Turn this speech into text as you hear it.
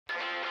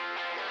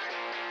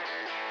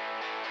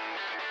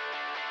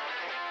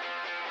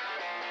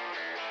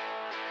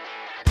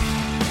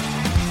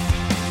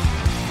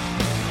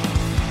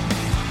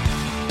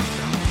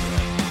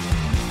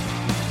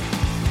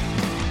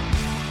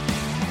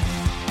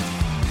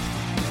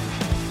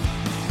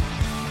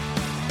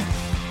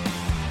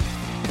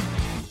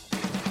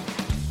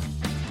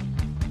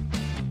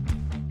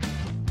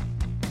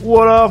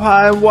What up,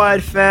 High and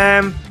Wide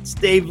fam? It's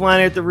Dave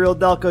Leonard, the real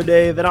Delco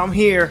Dave, and I'm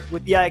here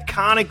with the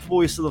iconic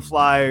voice of the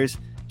Flyers,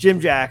 Jim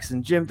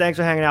Jackson. Jim, thanks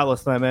for hanging out with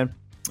us tonight, man.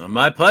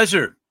 My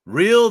pleasure.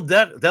 Real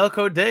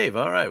Delco Dave.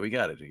 All right, we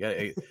got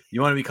it.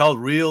 You want to be called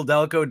Real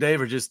Delco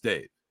Dave or just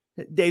Dave?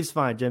 Dave's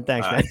fine, Jim.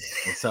 Thanks, All man. Right.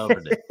 We'll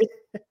celebrate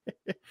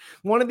Dave.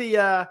 One of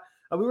the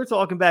we were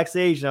talking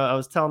backstage. I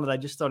was telling that I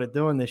just started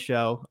doing this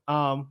show.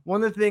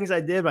 One of the things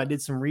I did when I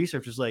did some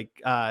research was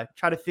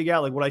try to figure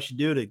out what I should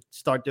do to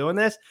start doing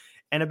this.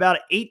 And about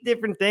 8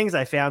 different things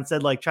I found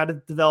said try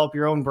to develop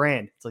your own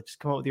brand. It's just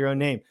come up with your own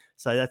name.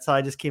 So that's how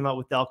I just came up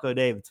with Delco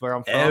Dave. It's where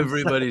I'm from.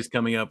 Everybody's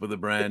coming up with a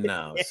brand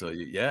now. So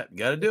you got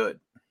to do it.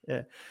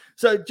 Yeah.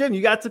 So Jim,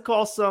 you got to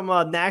call some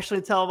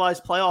nationally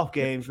televised playoff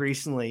games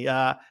recently.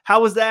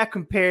 How was that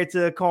compared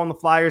to calling the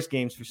Flyers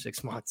games for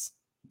 6 months?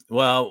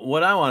 Well,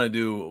 what I want to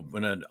do,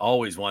 when I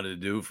always wanted to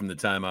do from the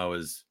time I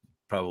was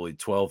probably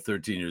 12,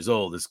 13 years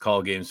old, is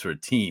call games for a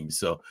team.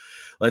 So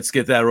let's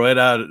get that right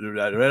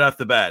off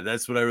the bat.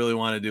 That's what I really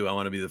want to do. I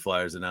want to be the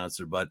Flyers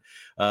announcer. But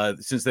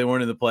since they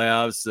weren't in the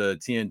playoffs,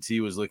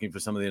 TNT was looking for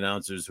some of the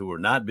announcers who were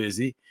not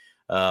busy.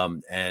 They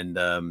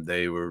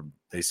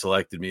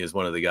selected me as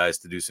one of the guys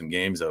to do some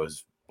games. I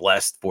was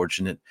blessed,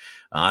 fortunate,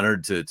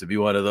 honored to be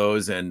one of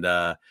those. And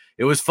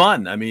it was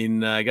fun. I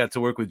mean, I got to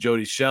work with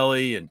Jody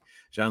Shelley and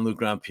Jean-Luc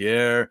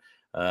Grandpierre.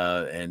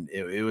 And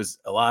it was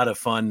a lot of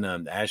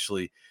fun.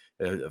 Ashley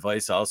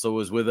Weiss also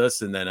was with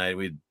us. And then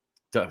we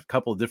a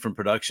couple of different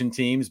production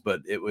teams,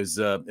 but it was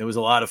a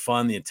lot of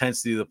fun. The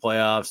intensity of the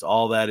playoffs,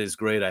 all that is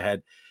great. I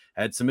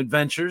had some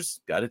adventures.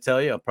 Got to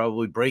tell you, I'll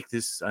probably break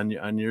this on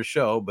your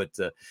show, but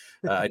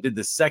I did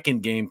the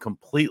second game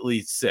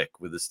completely sick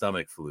with the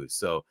stomach flu.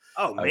 So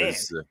I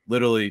was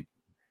literally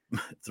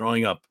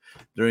throwing up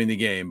during the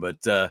game, but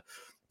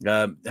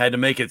had to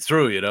make it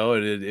through.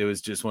 It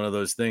was just one of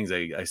those things.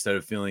 I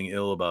started feeling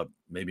ill about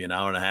maybe an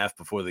hour and a half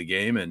before the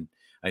game, and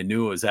I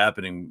knew it was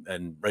happening,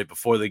 and right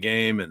before the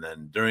game and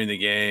then during the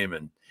game,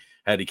 and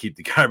had to keep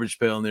the garbage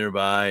pail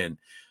nearby, and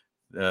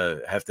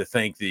have to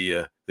thank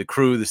the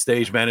crew, the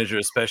stage manager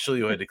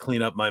especially, who had to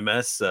clean up my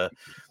mess.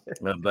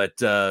 But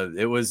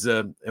it was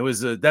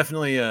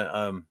definitely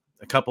a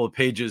couple of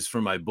pages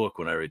from my book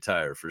when I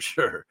retire, for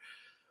sure.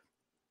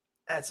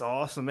 That's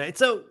awesome, man.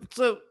 So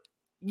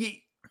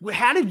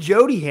how did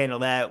Jody handle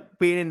that,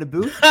 being in the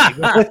booth?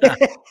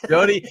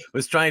 Jody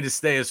was trying to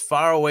stay as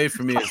far away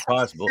from me as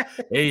possible.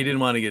 A, he didn't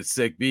want to get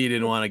sick. B, he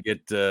didn't want to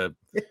get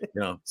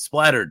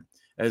splattered,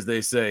 as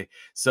they say.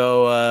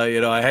 So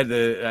I had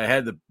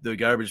the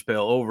garbage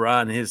pail over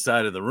on his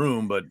side of the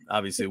room, but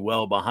obviously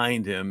well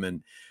behind him.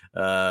 And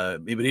but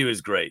he was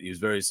great. He was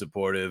very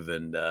supportive,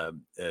 and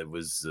it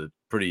was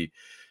pretty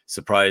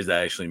surprised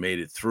I actually made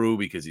it through,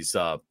 because he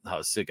saw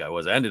how sick I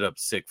was. I ended up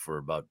sick for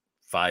about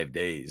 5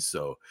 days,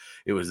 so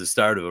it was the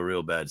start of a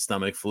real bad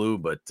stomach flu.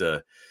 But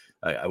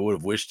I would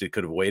have wished it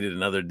could have waited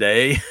another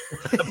day,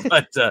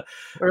 but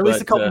or at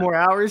least a couple more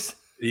hours.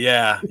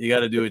 Yeah, you got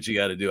to do what you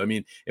got to do. I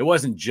mean, it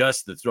wasn't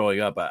just the throwing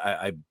up.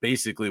 I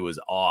basically was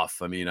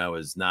off. I mean, I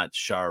was not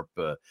sharp.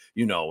 When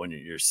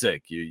you're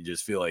sick, you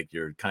just feel like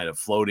you're kind of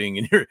floating,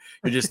 and you're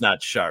just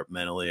not sharp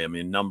mentally. I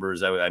mean,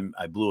 numbers. I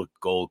blew a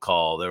goal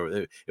call.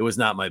 It was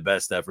not my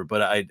best effort,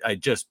 but I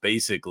just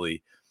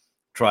basically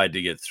tried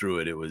to get through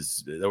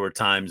it. There were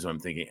times when I'm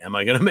thinking, am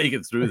I going to make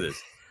it through this?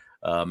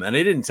 And I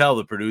didn't tell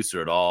the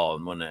producer at all.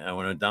 And when I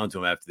went down to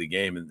him after the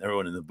game, and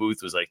everyone in the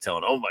booth was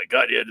telling, "Oh my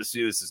God, you had to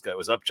see this. This guy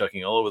was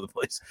upchucking all over the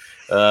place."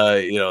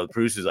 The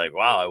producer's like,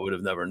 "Wow, I would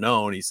have never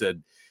known." He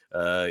said,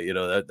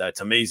 "That's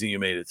amazing you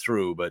made it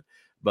through." But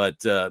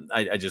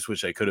I just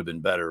wish I could have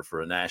been better for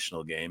a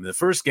national game. The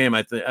first game,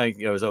 I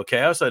was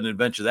okay. I also had an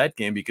adventure that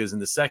game, because in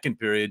the second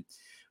period,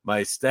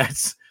 my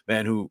stats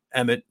man,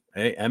 Emmett,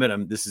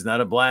 this is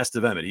not a blast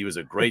of Emmett. He was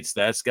a great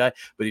stats guy,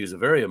 but he was a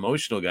very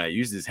emotional guy. He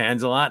used his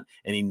hands a lot,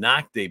 and he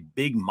knocked a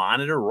big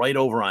monitor right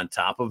over on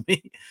top of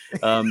me.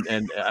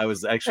 And I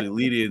was actually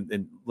leading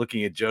and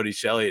looking at Jody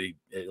Shelley.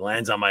 It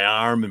lands on my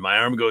arm, and my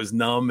arm goes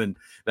numb. And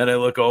then I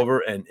look over,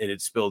 and it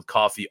had spilled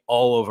coffee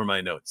all over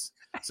my notes.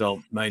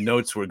 So my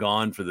notes were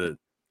gone for the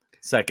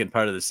second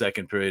part of the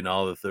second period and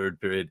all the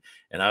third period,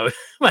 and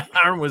my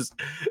arm was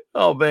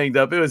all banged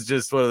up. It was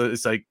just one of those,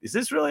 it's like, is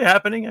this really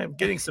happening? I'm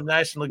getting some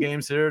national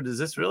games here. Does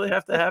this really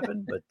have to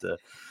happen?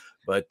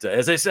 But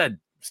as I said,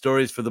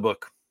 stories for the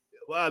book.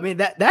 Well, I mean,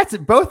 that's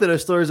both of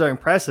those stories are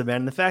impressive,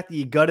 man. The fact that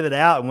you gutted it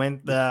out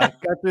and got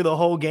through the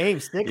whole game,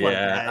 like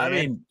that. I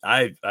mean,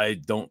 I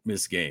don't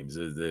miss games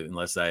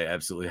unless I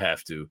absolutely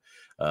have to.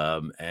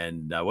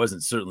 And there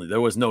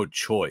was no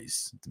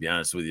choice, to be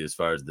honest with you, as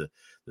far as the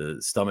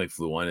stomach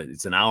flu one.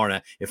 It's an hour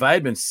and if I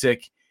had been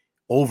sick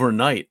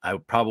overnight, I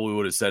probably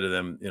would have said to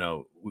them,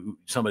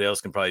 somebody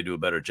else can probably do a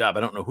better job. I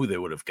don't know who they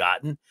would have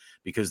gotten,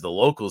 because the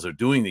locals are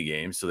doing the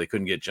game, so they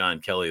couldn't get John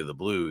Kelly of the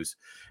Blues.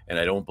 And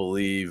I don't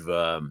believe,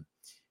 the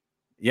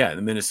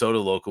Minnesota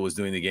local was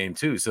doing the game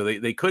too. So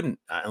they couldn't,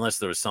 unless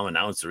there was some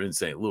announcer in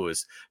St.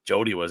 Louis.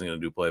 Jody wasn't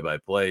going to do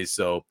play-by-play.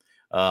 So,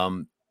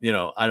 I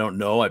don't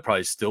know. I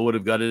probably still would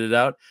have gutted it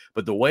out.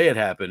 But the way it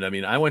happened, I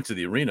mean, I went to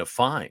the arena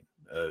fine.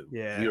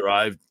 We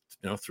arrived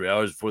 3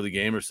 hours before the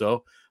game or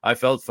so, I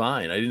felt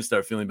fine. I didn't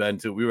start feeling bad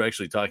until we were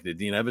actually talking to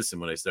Dean Evison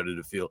when I started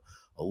to feel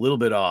a little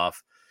bit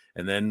off.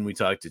 And then we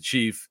talked to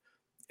Chief.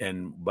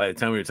 And by the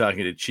time we were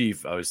talking to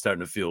Chief, I was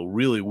starting to feel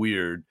really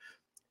weird.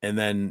 And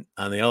then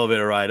on the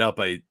elevator ride up,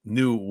 I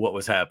knew what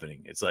was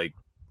happening. It's like,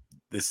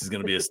 this is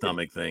going to be a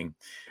stomach thing.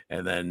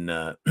 And then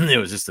it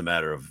was just a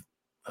matter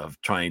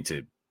of trying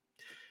to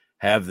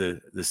have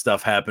the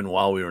stuff happen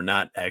while we were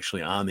not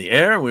actually on the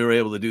air. And we were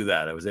able to do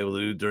that. I was able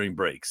to do it during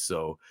breaks.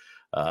 So,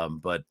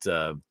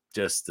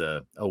 just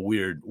a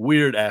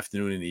weird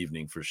afternoon and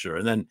evening for sure.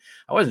 And then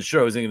I wasn't sure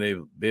I was going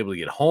to be able to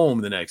get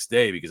home the next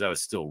day because I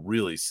was still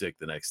really sick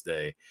the next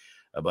day.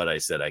 But I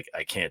said,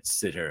 I can't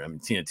sit here. I mean,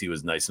 TNT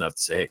was nice enough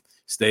to say, hey,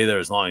 stay there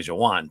as long as you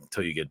want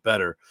until you get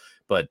better.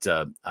 But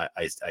I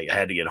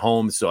had to get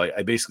home. So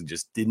I basically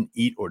just didn't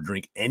eat or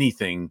drink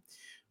anything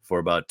for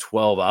about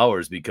 12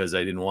 hours because I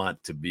didn't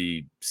want to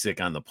be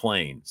sick on the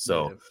plane.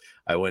 So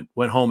I went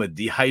home a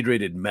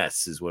dehydrated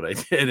mess is what I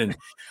did.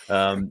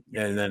 And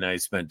then I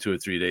spent 2 or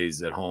 3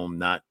 days at home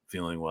not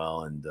feeling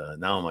well. And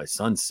now my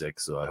son's sick.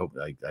 So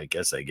I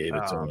guess I gave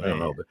it to him. Man. I don't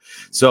know. But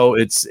so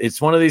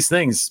it's one of these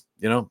things,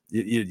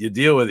 you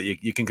deal with it.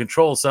 You can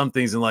control some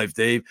things in life,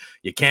 Dave.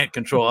 You can't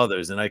control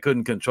others. And I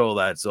couldn't control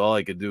that. So all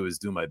I could do is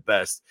do my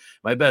best.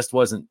 My best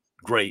wasn't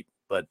great,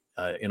 but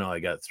I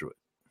got through it.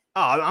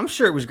 Oh, I'm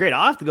sure it was great.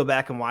 I'll have to go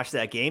back and watch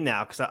that game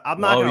now because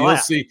I'm not going to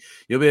laugh.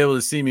 You'll be able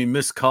to see me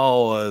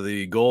miscall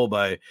the goal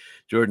by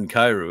Jordan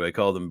Kyrou. I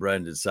called him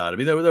Brendan Saad. I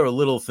mean, there were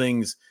little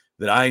things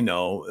that I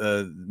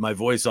know. My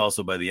voice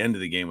also by the end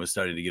of the game was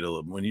starting to get a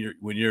little.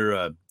 When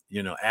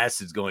your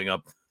acid's going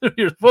up,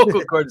 your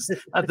vocal cords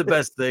not the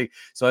best thing.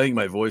 So I think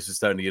my voice was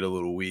starting to get a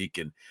little weak,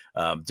 and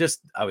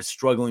I was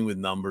struggling with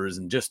numbers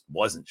and just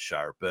wasn't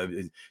sharp.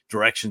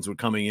 Directions were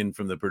coming in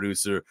from the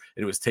producer,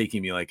 and it was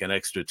taking me like an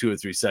extra 2 or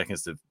 3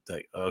 seconds to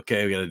like,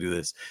 okay, we got to do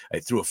this. I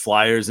threw a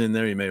flyers in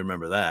there. You may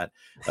remember that.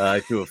 I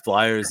threw a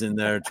flyers in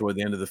there toward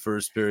the end of the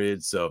first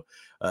period. So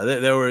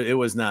it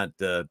was not,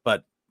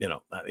 but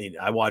I mean,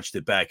 I watched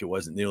it back. It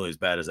wasn't nearly as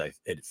bad as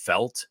it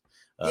felt.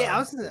 Yeah,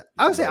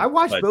 I was saying I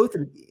watched both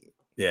of them.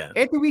 Yeah.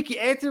 After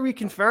we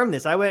confirmed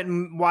this, I went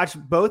and watched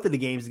both of the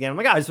games again. I'm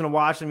like, I just want to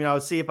watch them.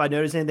 See if I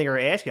noticed anything or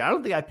ask you. I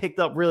don't think I picked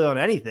up really on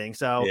anything.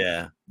 So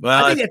yeah,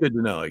 well, that's good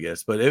to know, I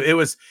guess. But it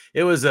was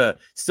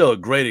still a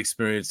great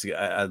experience.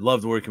 I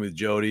loved working with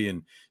Jody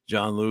and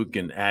John Luke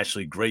and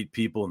Ashley. Great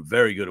people and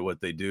very good at what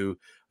they do.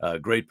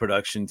 Great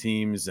production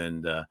teams,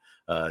 and it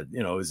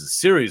was a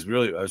series.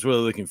 Really, I was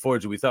really looking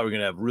forward to. We thought we were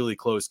going to have really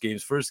close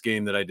games. First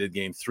game that I did,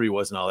 game 3,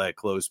 wasn't all that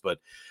close, but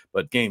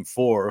game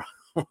 4.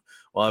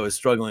 Well, I was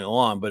struggling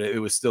along, but it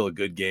was still a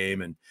good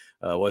game, and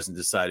wasn't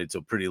decided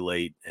till pretty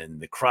late. And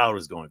the crowd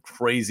was going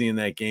crazy in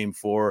that game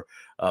 4.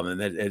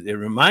 And it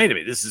reminded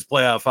me, this is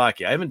playoff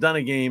hockey. I haven't done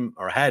a game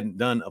or hadn't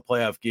done a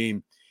playoff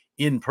game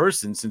in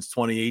person since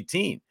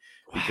 2018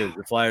 because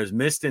the Flyers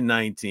missed in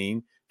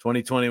 19.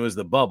 2020 was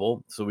the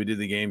bubble. So we did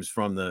the games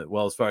from the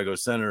Wells Fargo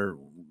Center.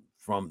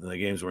 From the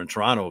games were in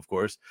Toronto, of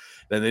course.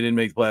 Then they didn't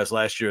make the playoffs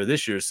last year or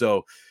this year.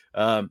 So,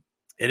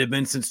 it had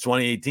been since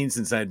 2018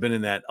 since I'd been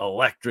in that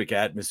electric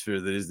atmosphere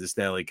that is the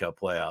Stanley Cup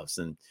playoffs.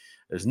 And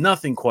there's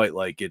nothing quite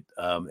like it.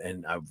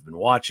 And I've been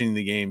watching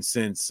the game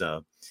since,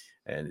 and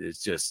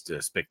it's just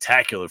a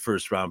spectacular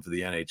first round for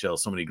the NHL.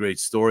 So many great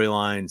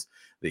storylines.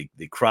 The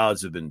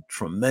crowds have been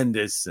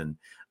tremendous. And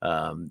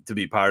to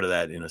be part of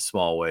that in a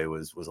small way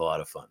was a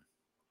lot of fun.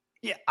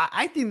 Yeah,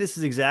 I think this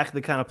is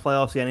exactly the kind of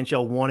playoffs the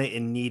NHL wanted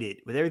and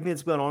needed. With everything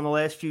that's going on the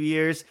last few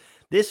years,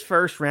 this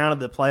first round of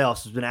the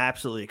playoffs has been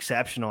absolutely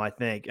exceptional, I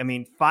think. I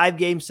mean, 5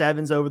 Game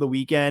 7s over the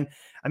weekend.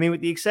 I mean,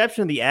 with the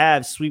exception of the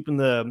Avs sweeping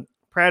the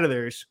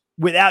Predators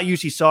without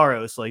UC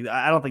Saros, like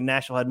I don't think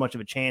Nashville had much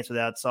of a chance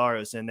without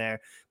Saros in there.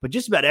 But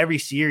just about every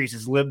series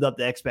has lived up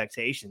to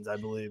expectations, I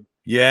believe.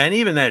 Yeah, and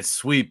even that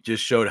sweep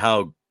just showed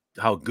how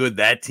good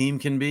that team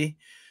can be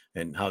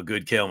and how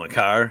good Cale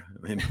Makar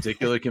in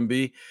particular can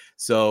be.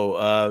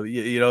 So,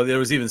 there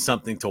was even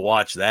something to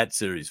watch that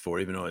series for,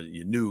 even though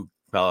you knew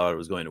Colorado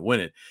was going to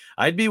win it.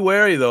 I'd be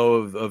wary, though,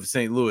 of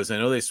St. Louis. I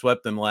know they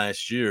swept them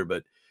last year,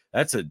 but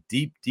that's a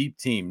deep, deep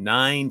team.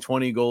 9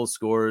 20-goal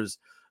scorers.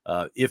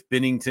 If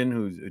Binnington,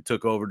 who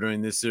took over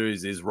during this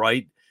series, is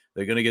right,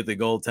 they're going to get the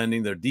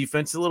goaltending. Their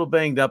defense is a little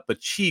banged up, but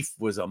Chief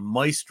was a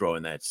maestro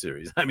in that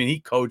series. I mean, he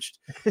coached.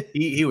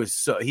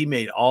 He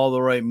made all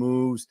the right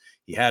moves.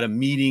 He had a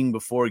meeting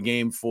before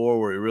Game 4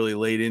 where he really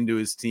laid into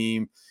his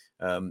team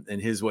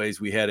and his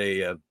ways. We had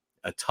a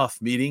tough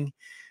meeting.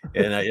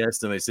 And I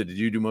asked him, I said, did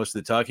you do most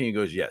of the talking? He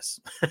goes, yes.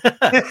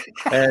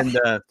 And,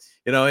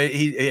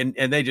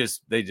 they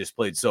just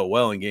played so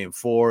well in Game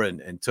 4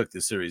 and took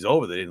the series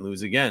over. They didn't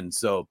lose again.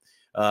 So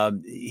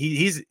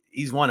he's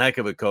one heck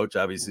of a coach.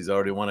 Obviously, he's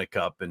already won a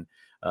cup, and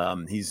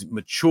he's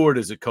matured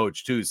as a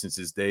coach, too, since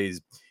his days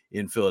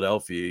in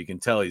Philadelphia. You can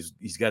tell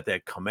he's got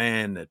that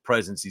command, that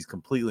presence. He's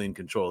completely in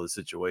control of the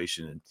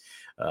situation.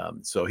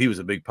 And so he was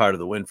a big part of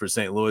the win for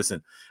St. Louis.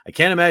 And I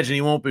can't imagine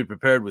he won't be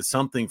prepared with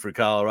something for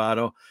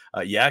Colorado.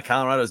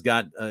 Colorado's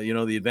got,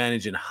 the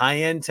advantage in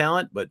high-end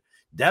talent, but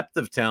Depth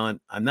of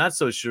talent, I'm not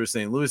so sure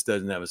St. Louis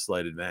doesn't have a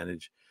slight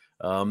advantage.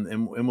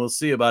 And we'll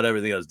see about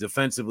everything else.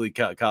 Defensively,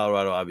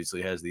 Colorado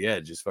obviously has the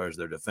edge as far as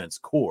their defense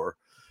core.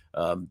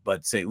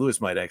 But St. Louis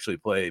might actually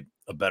play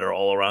a better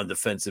all-around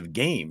defensive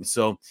game.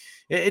 So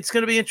it's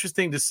going to be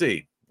interesting to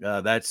see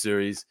that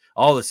series.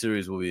 All the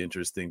series will be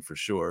interesting for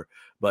sure.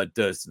 But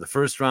the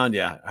first round,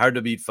 hard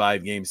to beat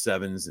 5 game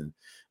 7s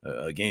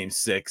and game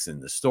 6.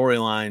 And the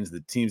storylines,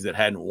 the teams that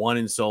hadn't won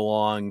in so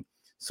long,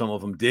 some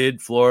of them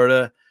did.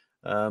 Florida,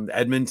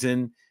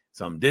 Edmonton,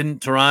 some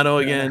didn't. Toronto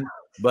again.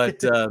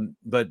 But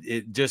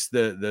it just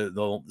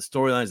the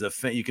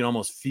storylines, you can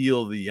almost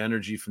feel the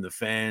energy from the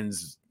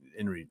fans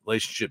in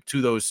relationship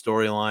to those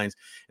storylines.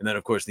 And then,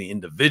 of course, the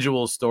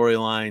individual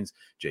storylines.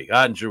 Jake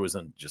Ottinger was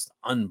just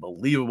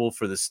unbelievable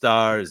for the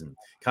Stars. And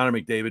Connor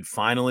McDavid,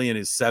 finally in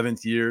his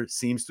 7th year,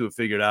 seems to have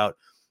figured out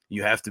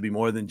you have to be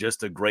more than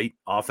just a great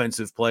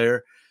offensive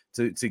player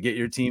to get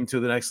your team to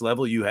the next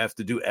level. You have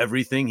to do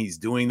everything. He's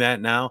doing that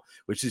now,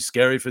 which is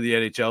scary for the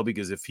NHL,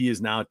 because if he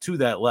is now to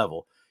that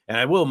level, and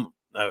I will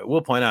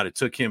point out it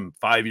took him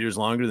 5 years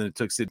longer than it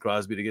took Sid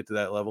Crosby to get to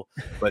that level.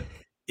 But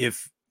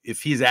if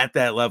he's at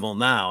that level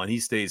now and he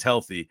stays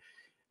healthy,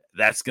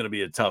 that's going to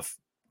be a tough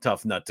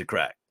nut to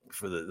crack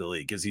for the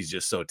league, because he's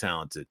just so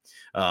talented.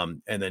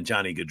 And then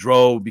Johnny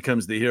Gaudreau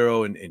becomes the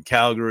hero in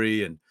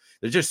Calgary. And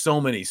there's just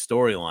so many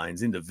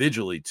storylines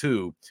individually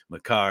too.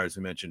 Makar, as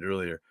we mentioned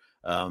earlier,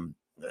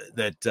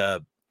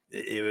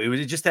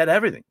 it just had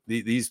everything.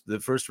 The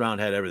first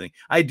round had everything.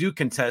 I do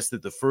contest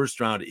that the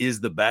first round is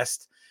the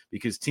best,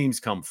 because teams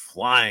come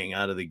flying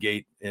out of the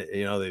gate.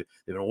 You know, they've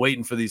been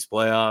waiting for these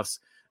playoffs.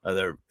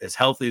 They're as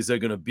healthy as they're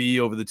going to be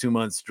over the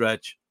 2-month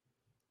stretch.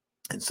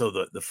 And so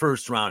the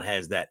first round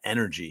has that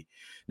energy.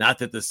 Not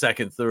that the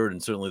second, third,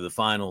 and certainly the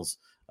finals,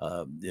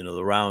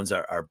 the rounds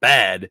are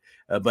bad,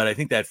 but I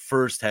think that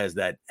first has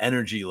that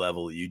energy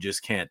level that you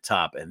just can't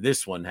top. And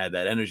this one had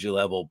that energy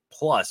level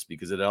plus,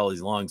 because it had all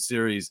these long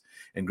series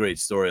and great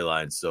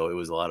storylines. So it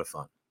was a lot of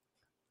fun.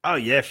 Oh,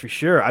 yeah, for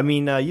sure. I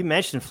mean, you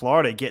mentioned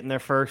Florida getting their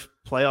first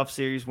playoff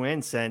series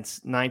win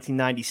since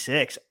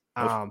 1996.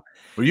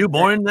 Were you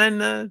born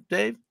then,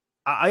 Dave?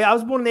 I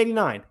was born in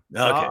 89.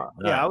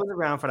 Okay. I was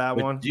around for that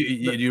one.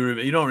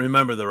 You don't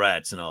remember the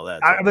Rats and all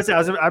that. I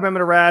remember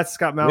the Rats,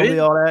 Scott Melby, really?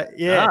 All that.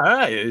 Yeah. All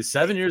right.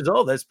 7 years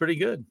old. That's pretty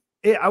good.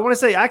 Yeah, I want to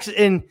say, actually,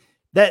 and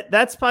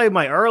that's probably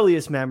my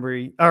earliest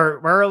memory,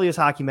 or my earliest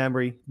hockey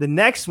memory. The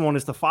next one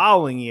is the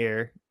following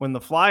year when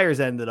the Flyers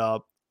ended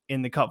up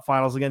in the Cup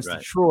Finals against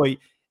Detroit.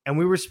 And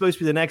we were supposed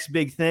to be the next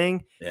big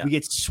thing. Yeah. We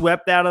get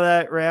swept out of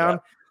that round.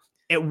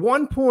 Yeah. At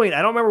one point,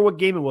 I don't remember what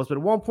game it was, but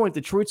at one point,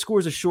 Detroit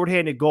scores a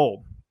shorthanded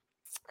goal.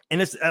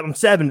 And I'm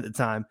 7 at the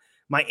time.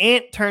 My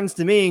aunt turns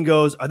to me and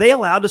goes, "Are they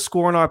allowed to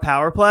score on our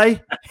power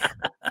play?"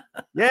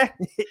 Yeah,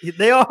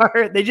 they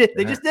are. They just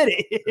did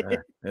it.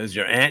 Is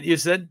your aunt, you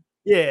said?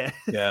 Yeah.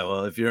 Yeah.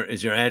 Well,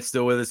 is your aunt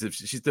still with us? If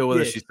she's still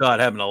with us, she's not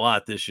having a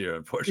lot this year,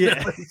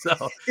 unfortunately. Yeah.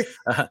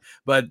 So,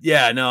 but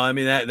yeah, no, I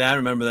mean I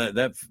remember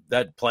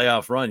that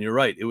playoff run. You're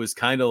right. It was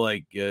kind of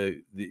like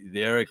the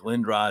Eric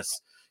Lindros.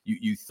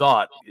 You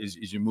thought as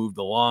you moved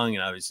along,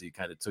 and obviously you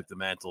kind of took the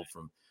mantle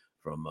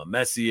from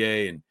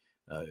Messier and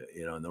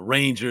and the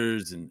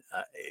Rangers, and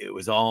it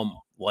was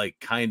all like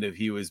kind of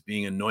he was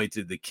being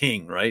anointed the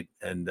king, right?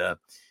 And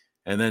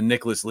then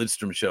Nicholas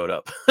Lidstrom showed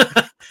up,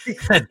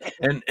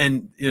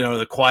 and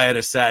the quiet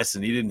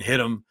assassin. He didn't hit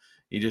him;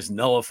 he just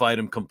nullified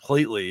him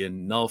completely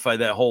and nullified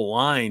that whole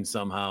line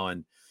somehow.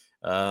 And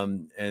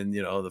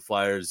the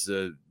Flyers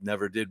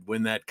never did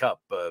win that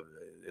cup,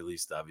 at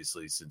least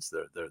obviously since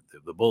they're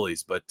the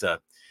bullies. But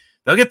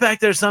they'll get back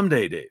there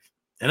someday, Dave.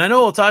 And I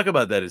know we'll talk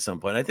about that at some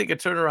point. I think a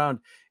turnaround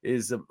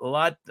is a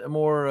lot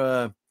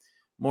more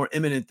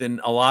imminent than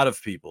a lot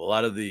of people. A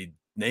lot of the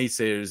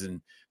naysayers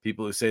and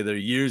people who say they're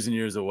years and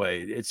years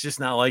away. It's just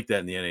not like that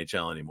in the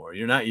NHL anymore.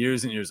 You're not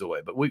years and years away,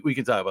 but we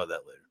can talk about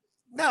that later.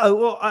 No,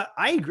 well,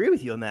 I agree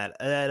with you on that.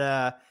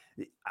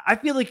 I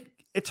feel like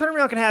a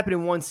turnaround can happen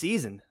in one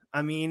season.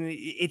 I mean,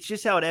 it's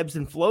just how it ebbs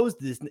and flows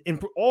in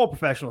all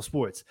professional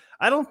sports.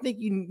 I don't think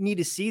you need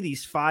to see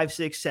these 5,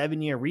 6,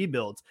 7 year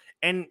rebuilds.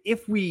 And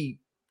if we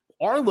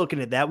are looking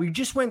at that, we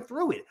just went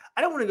through it.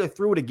 I don't want to go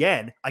through it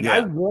again. Like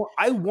I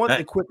want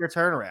the quicker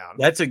turnaround.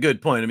 That's a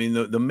good point. I mean,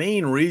 the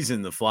main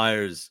reason the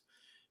Flyers,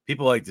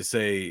 people like to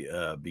say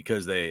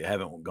because they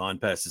haven't gone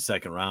past the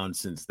second round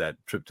since that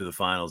trip to the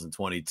finals in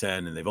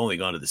 2010, and they've only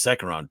gone to the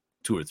second round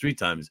 2 or 3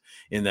 times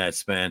in that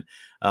span,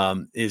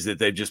 is that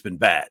they've just been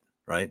bad,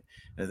 right?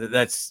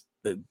 That's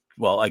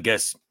well, I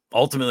guess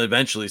ultimately,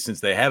 eventually, since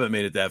they haven't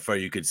made it that far,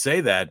 you could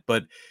say that,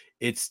 but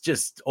it's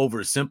just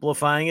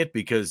oversimplifying it,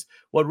 because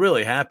what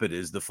really happened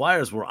is the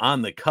Flyers were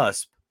on the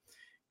cusp.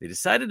 They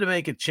decided to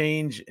make a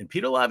change, and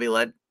Peter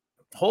Laviolette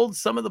holds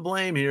some of the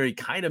blame here. He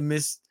kind of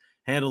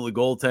mishandled the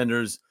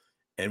goaltenders,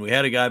 and we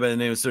had a guy by the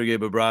name of Sergei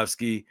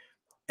Bobrovsky,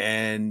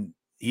 and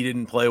he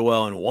didn't play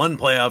well in one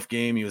playoff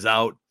game. He was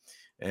out,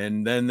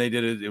 and then they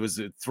did it. It was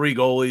 3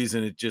 goalies,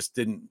 and it just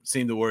didn't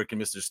seem to work, and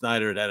Mr.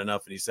 Snyder had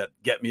enough, and he said,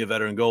 "Get me a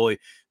veteran goalie."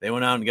 They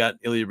went out and got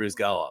Ilya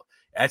Bryzgalov.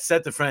 That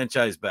set the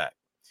franchise back.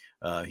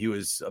 He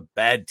was a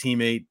bad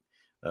teammate,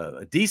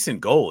 a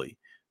decent goalie,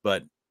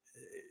 but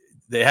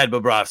they had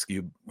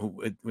Bobrovsky,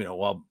 who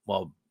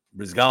while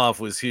Brizgalov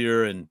was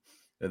here and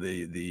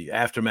the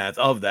aftermath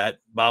of that,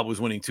 Bob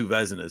was winning 2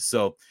 Vezinas.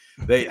 So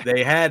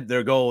they had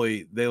their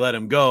goalie, they let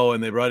him go,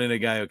 and they brought in a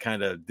guy who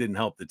kind of didn't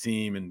help the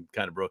team and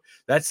kind of broke.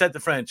 That set the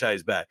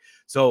franchise back.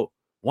 So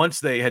once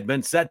they had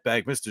been set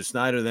back, Mr.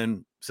 Snyder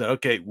then said,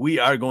 okay, we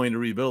are going to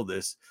rebuild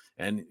this.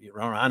 And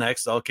Ron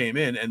Hextall came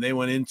in, and they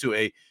went into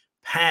a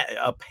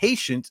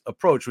patient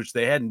approach, which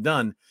they hadn't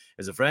done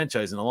as a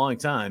franchise in a long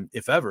time,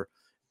 if ever.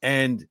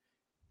 And,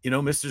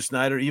 Mr.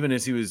 Snyder, even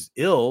as he was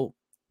ill,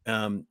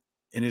 in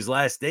his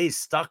last days,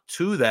 stuck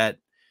to that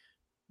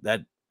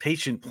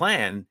patient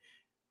plan.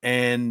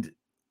 And,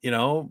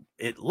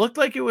 it looked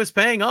like it was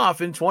paying off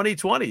in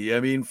 2020. I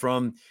mean,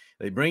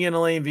 they bring in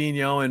Alain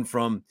Vigneault, and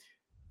from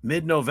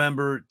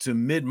mid-November to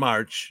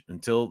mid-March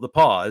until the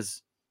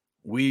pause,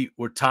 we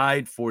were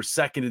tied for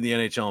second in the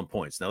NHL in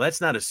points. Now,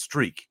 that's not a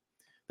streak.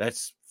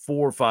 That's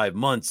 4 or 5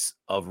 months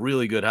of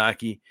really good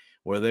hockey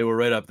where they were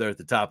right up there at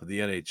the top of the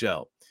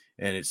NHL.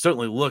 And it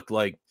certainly looked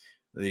like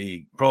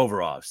the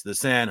Provorovs, the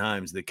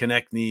Sanheims, the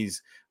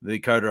Konechny's, the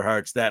Carter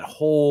Harts, that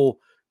whole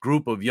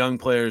group of young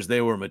players,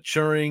 they were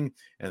maturing,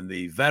 and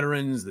the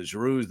veterans, the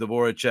Girouxs, the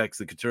Voraceks,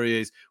 the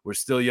Couturiers were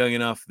still young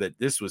enough that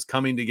this was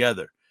coming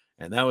together,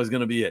 and that was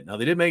going to be it. Now,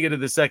 they did make it to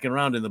the second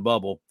round in the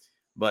bubble,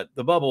 but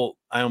the bubble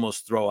I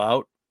almost throw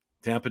out.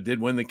 Tampa did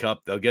win the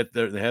cup.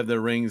 They have their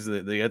rings,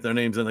 they get their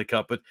names in the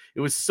cup, but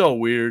it was so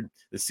weird.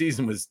 The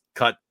season was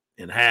cut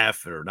in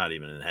half, or not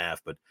even in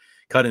half, but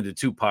cut into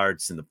 2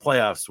 parts, and the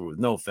playoffs were with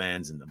no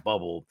fans in the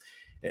bubble.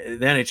 The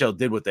NHL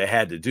did what they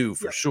had to do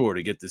for sure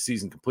to get the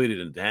season completed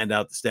and to hand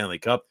out the Stanley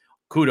Cup.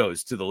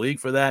 Kudos to the league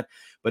for that.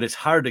 But it's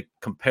hard to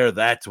compare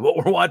that to what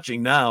we're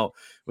watching now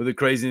with the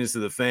craziness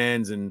of the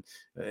fans and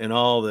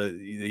all that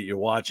you're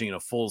watching in a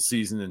full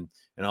season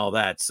and all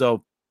that.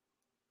 So,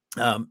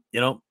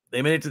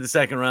 they made it to the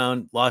second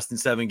round, lost in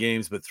 7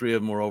 games, but 3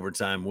 of them were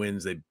overtime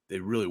wins. They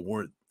really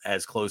weren't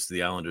as close to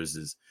the Islanders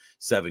as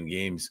 7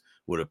 games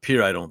would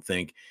appear, I don't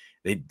think.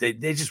 They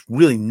just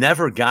really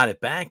never got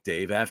it back,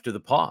 Dave, after the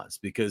pause,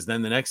 because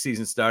then the next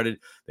season started.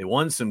 They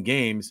won some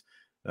games.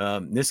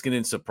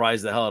 Niskanen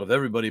surprised the hell out of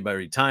everybody by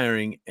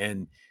retiring,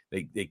 and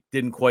they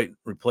didn't quite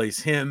replace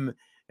him.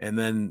 And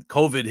then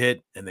COVID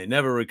hit, and they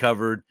never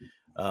recovered.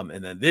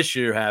 And then this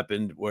year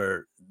happened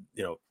where,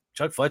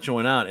 Chuck Fletcher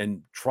went out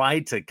and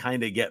tried to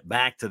kind of get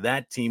back to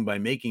that team by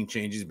making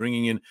changes,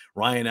 bringing in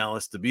Ryan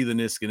Ellis to be the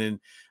Niskanen,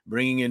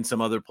 bringing in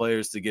some other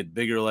players to get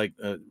bigger, like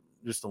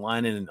just a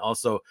line in, and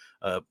also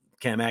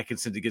Cam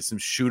Atkinson to get some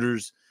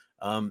shooters.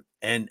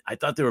 And I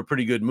thought they were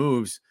pretty good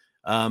moves.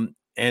 And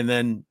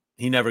then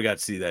he never got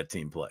to see that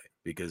team play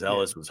because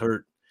Ellis was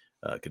hurt.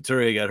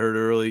 Couturier got hurt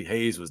early.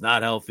 Hayes was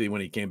not healthy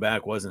when he came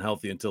back, wasn't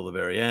healthy until the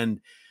very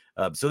end.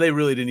 So they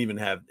really didn't even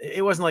have,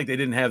 it wasn't like they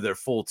didn't have their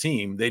full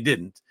team. They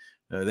didn't.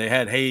 They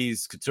had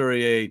Hayes,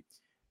 Couturier,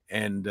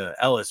 and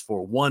Ellis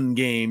for 1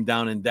 game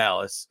down in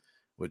Dallas,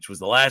 which was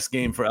the last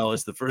game for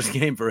Ellis, the first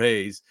game for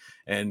Hayes,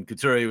 and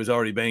Couturier was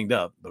already banged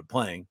up, but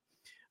playing.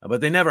 But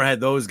they never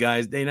had those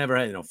guys. They never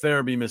had,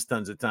 Farabee missed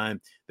tons of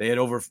time. They had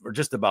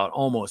just about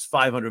almost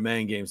 500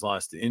 man games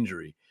lost to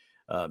injury.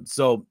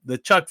 So the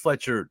Chuck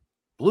Fletcher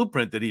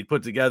blueprint that he'd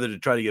put together to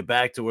try to get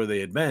back to where they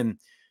had been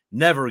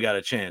never got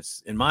a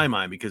chance, in my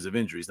mind, because of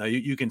injuries. Now,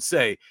 you can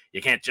say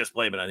you can't just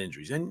blame it on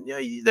injuries. And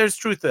there's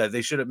truth to that.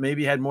 They should have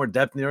maybe had more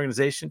depth in the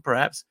organization,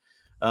 perhaps.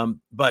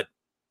 But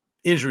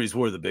injuries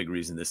were the big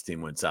reason this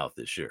team went south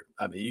this year.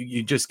 I mean,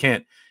 you just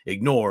can't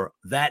ignore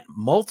that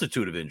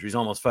multitude of injuries,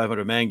 almost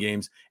 500 man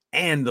games,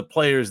 and the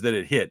players that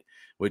it hit,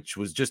 which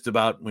was just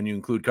about, when you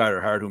include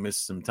Carter Hart, who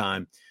missed some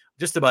time,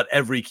 just about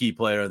every key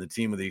player on the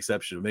team, with the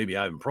exception of maybe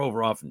Ivan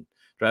Provorov and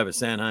Travis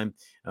Sanheim,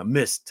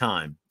 missed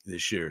time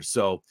this year.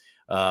 So,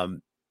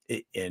 and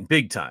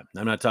big time.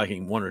 I'm not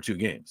talking 1 or 2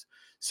 games.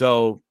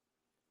 So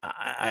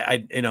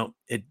they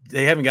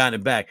haven't gotten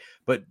it back.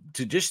 But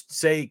to just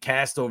say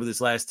cast over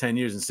this last 10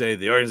 years and say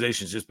the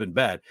organization's just been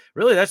bad,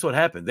 really, that's what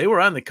happened. They were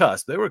on the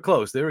cusp. They were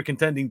close. They were a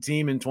contending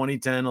team in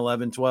 2010,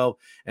 11, 12.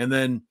 And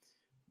then,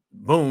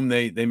 boom,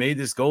 they made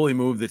this goalie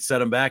move that set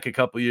them back a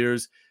couple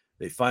years.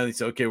 They finally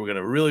said, okay, we're going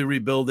to really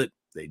rebuild it.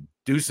 They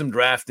do some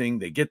drafting.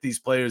 They get these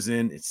players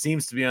in. It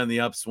seems to be on the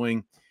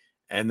upswing.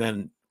 And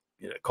then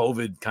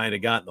COVID kind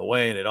of got in the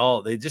way,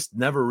 and they just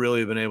never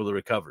really been able to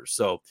recover.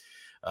 So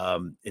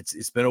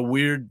it's been a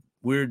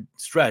weird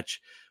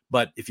stretch.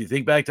 But if you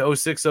think back to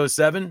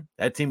 06-07,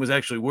 that team was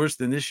actually worse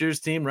than this year's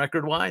team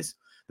record-wise.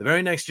 The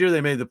very next year,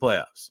 they made the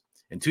playoffs.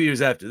 And 2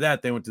 years after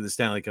that, they went to the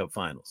Stanley Cup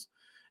Finals.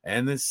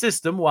 And the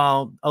system,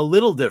 while a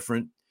little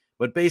different,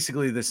 but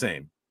basically the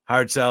same.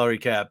 Hard salary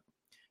cap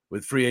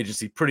with free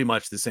agency pretty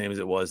much the same as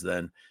it was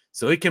then.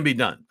 So it can be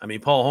done. I mean,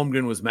 Paul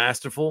Holmgren was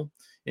masterful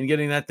in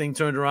getting that thing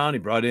turned around. He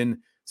brought in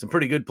some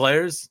pretty good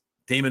players,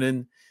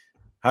 Timonen,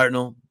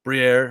 Hartnell,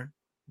 Briere,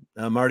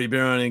 Marty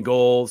Biron in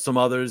goal, some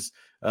others.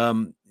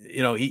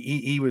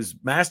 He was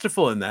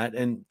masterful in that,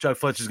 and Chuck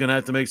Fletcher's going to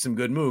have to make some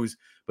good moves,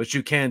 but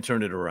you can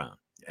turn it around.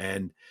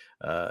 and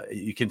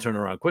you can turn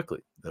around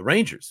quickly. The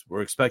Rangers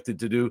were expected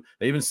to do.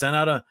 They even sent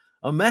out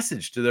a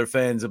message to their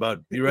fans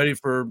about be ready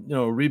for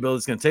a rebuild.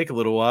 It's going to take a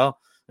little while,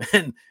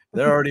 and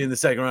they're already in the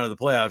second round of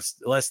the playoffs,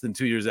 less than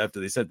 2 years after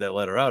they sent that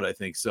letter out, I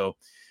think. So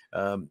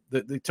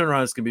the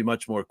turnarounds can be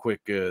much more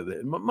quick,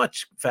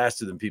 much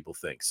faster than people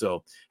think.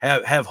 So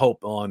have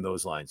hope along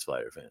those lines,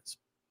 Flyer fans.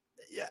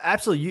 Yeah,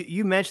 absolutely.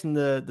 You mentioned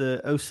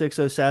the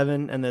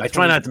 06-07 and the I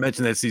try not to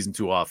mention that season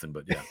too often,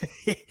 but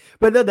yeah.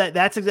 But no,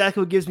 that's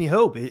exactly what gives me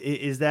hope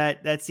is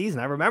that season.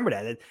 I remember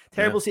that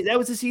terrible season. That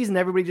was the season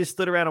everybody just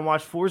stood around and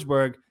watched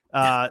Forsberg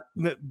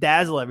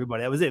dazzle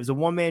everybody. That was it. It was a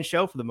one-man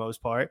show for the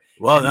most part.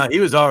 Well, no, he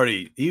was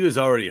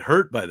already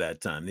hurt by that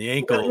time. The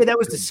ankle. Yeah, that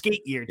was the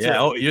skate year too.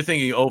 Yeah, you're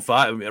thinking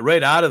 05,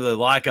 right out of the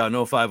lockout in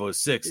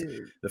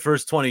 05-06. The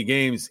first 20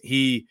 games,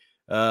 he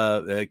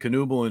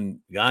Knubel and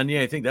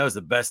Gagne, I think that was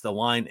the best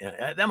line.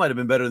 That might have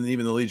been better than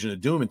even the Legion of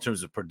Doom in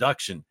terms of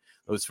production.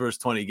 Those first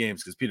 20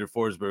 games, because Peter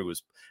Forsberg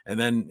was, and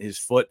then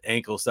his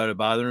ankle started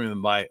bothering him.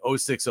 And by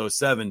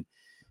 06-07,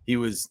 he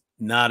was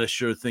not a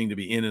sure thing to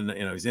be in,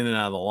 and he's in and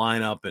out of the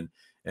lineup,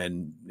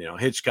 and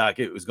Hitchcock,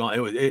 it was gone.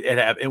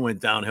 It went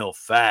downhill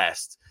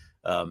fast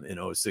in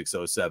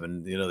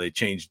 06-07. They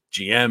changed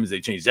GMs,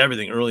 they changed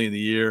everything early in the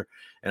year,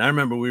 and I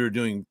remember we were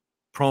doing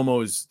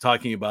promos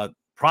talking about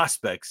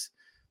prospects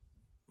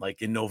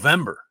like in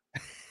November.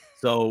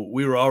 So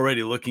we were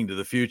already looking to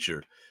the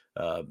future.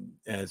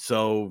 And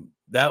so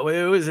that way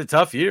it was a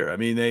tough year. I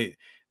mean,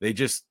 they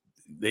just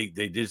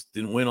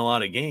didn't win a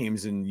lot of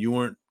games, and you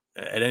weren't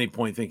at any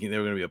point thinking they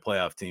were going to be a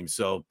playoff team.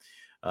 So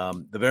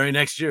the very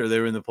next year they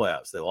were in the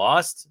playoffs. They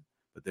lost,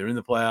 but they were in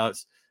the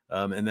playoffs.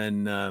 And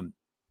then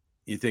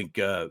you think,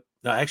 no,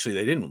 actually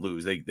they didn't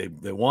lose. They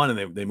won,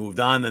 and they moved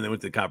on. Then they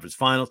went to the conference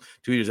finals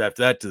 2 years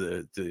after that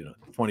to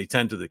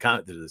 2010 to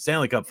the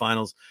Stanley Cup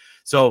finals.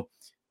 So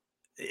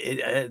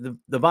the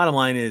bottom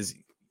line is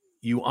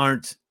you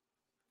aren't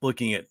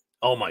looking at,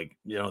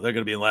 they're going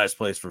to be in last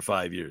place for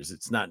 5 years.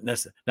 It's not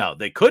necessary. Now,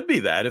 they could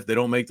be that if they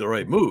don't make the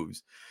right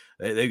moves.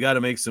 They've got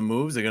to make some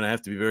moves. They're going to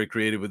have to be very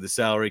creative with the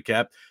salary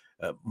cap.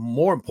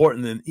 More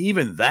important than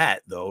even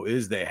that, though,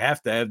 is they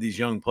have to have these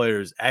young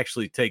players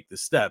actually take the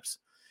steps,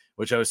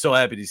 which I was so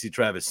happy to see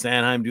Travis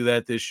Sanheim do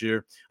that this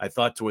year. I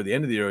thought toward the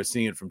end of the year, I was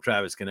seeing it from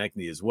Travis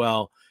Konechny as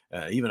well.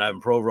 Even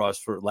Ivan Provorov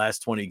for last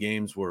 20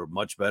 games were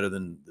much better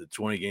than the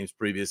 20 games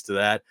previous to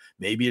that.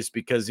 Maybe it's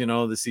because,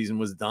 the season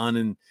was done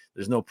and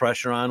there's no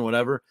pressure on,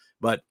 whatever.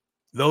 But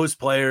those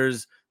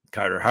players,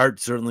 Carter Hart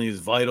certainly is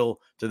vital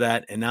to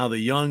that. And now the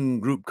young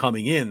group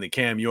coming in, the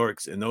Cam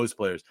Yorks and those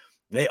players,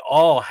 they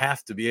all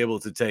have to be able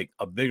to take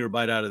a bigger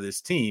bite out of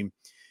this team.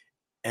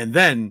 And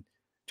then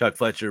Chuck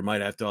Fletcher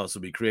might have to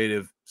also be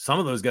creative. Some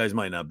of those guys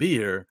might not be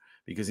here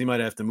because he might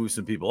have to move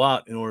some people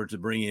out in order to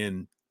bring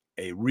in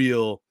a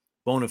real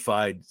bona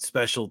fide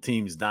special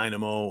teams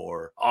dynamo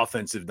or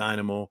offensive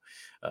dynamo.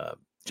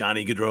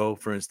 Johnny Gaudreau,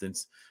 for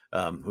instance,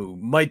 who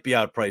might be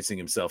outpricing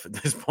himself at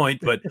this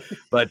point. But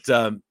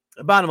the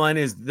bottom line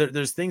is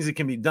there's things that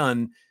can be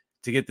done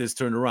to get this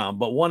turned around.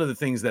 But one of the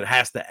things that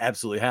has to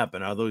absolutely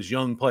happen are those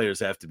young players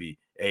have to be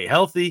A,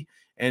 healthy,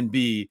 and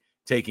B,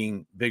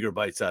 taking bigger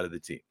bites out of the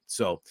team.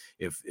 So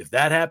if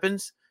that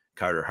happens,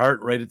 Carter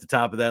Hart right at the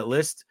top of that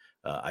list.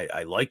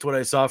 I liked what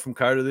I saw from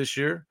Carter this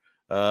year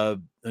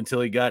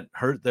until he got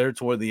hurt there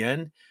toward the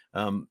end.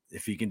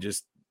 If he can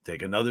just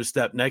take another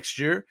step next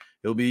year,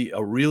 he'll be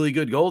a really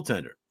good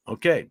goaltender.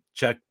 Okay,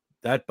 check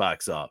that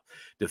box off.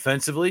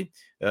 Defensively,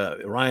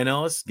 Ryan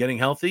Ellis getting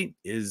healthy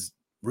is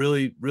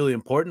really, really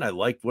important. I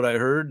liked what I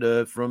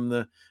heard from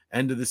the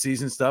end of the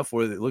season stuff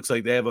where it looks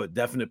like they have a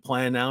definite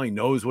plan now. He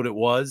knows what it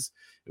was.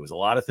 It was a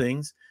lot of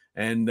things,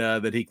 and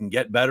that he can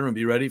get better and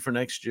be ready for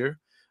next year.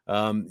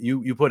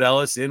 You put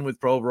Ellis in with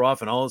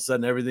Provorov, and all of a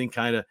sudden everything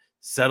kind of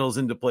settles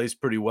into place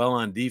pretty well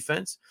on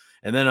defense.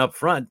 And then up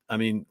front,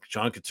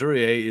 Sean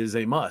Couturier is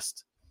a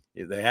must.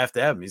 They have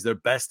to have him. He's their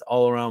best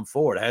all-around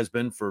forward, has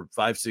been for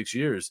 5-6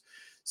 years.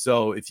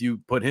 So if you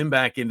put him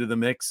back into the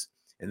mix,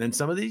 and then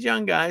some of these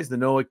young guys, the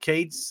Noah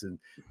Cates, and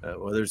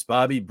whether it's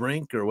Bobby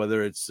Brink or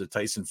whether it's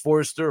Tyson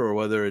Forster or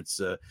whether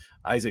it's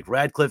Isaac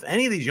Radcliffe,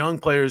 any of these young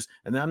players,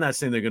 and I'm not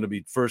saying they're going to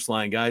be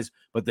first-line guys,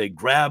 but they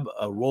grab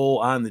a role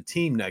on the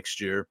team next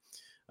year,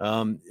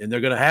 and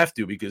they're going to have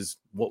to because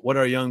what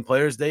are young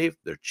players, Dave?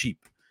 They're cheap.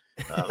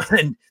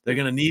 And they're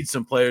going to need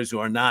some players who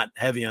are not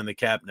heavy on the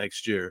cap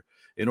next year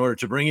in order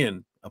to bring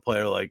in a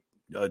player like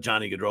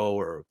Johnny Gaudreau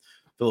or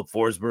Philip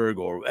Forsberg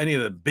or any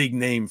of the big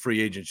name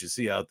free agents you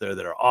see out there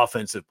that are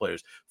offensive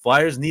players.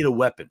 Flyers need a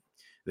weapon.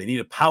 They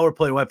need a power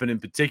play weapon in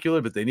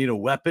particular, but they need a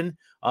weapon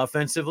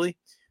offensively.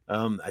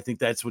 I think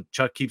that's what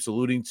Chuck keeps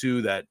alluding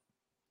to, that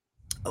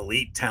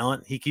elite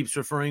talent he keeps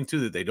referring to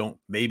that they don't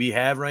maybe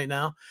have right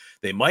now.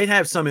 They might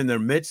have some in their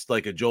midst,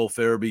 like a Joel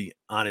Farabee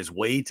on his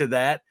way to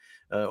that,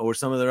 or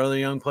some of their other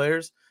young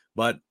players,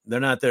 but they're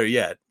not there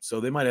yet. So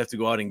they might have to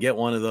go out and get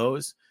one of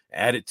those,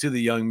 add it to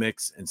the young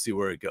mix, and see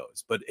where it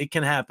goes. But it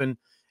can happen.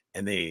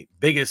 And the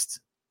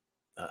biggest,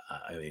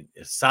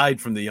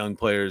 aside from the young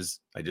players,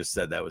 I just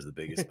said that was the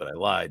biggest, but I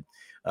lied.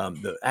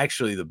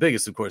 The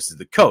biggest, of course, is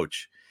the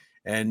coach.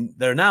 And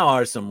there now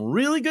are some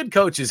really good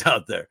coaches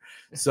out there.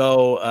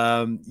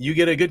 So you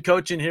get a good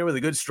coach in here with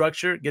a good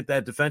structure, get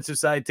that defensive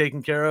side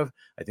taken care of.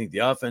 I think the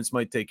offense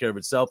might take care of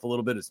itself a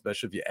little bit,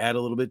 especially if you add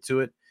a little bit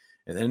to it,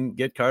 and then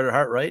get Carter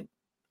Hart right.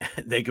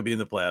 They could be in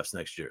the playoffs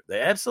next year. They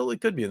absolutely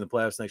could be in the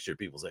playoffs next year.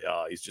 People say,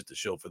 oh, he's just a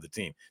shill for the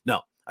team.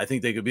 No, I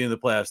think they could be in the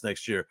playoffs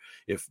next year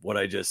if what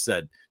I just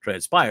said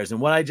transpires.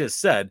 And what I just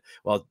said,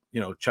 well,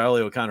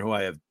 Charlie O'Connor, who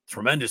I have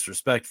tremendous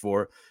respect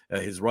for,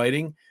 his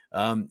writing,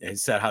 and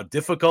said how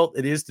difficult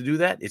it is to do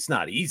that. It's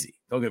not easy.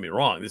 Don't get me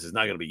wrong. This is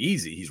not going to be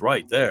easy. He's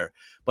right there,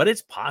 but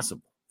it's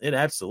possible. It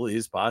absolutely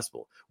is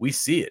possible. We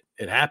see it.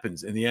 It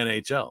happens in the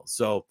NHL.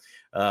 So,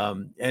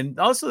 and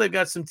also they've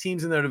got some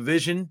teams in their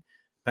division,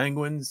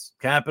 Penguins,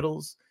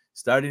 Capitals,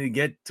 starting to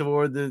get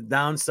toward the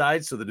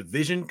downside. So the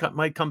division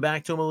might come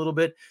back to them a little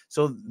bit.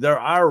 So there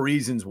are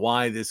reasons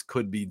why this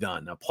could be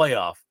done. A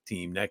playoff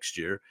team next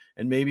year,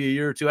 and maybe a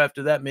year or two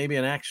after that, maybe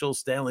an actual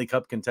Stanley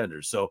Cup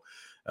contender. So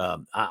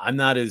I'm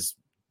not as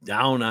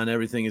down on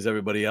everything as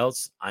everybody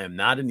else. I am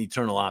not an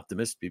eternal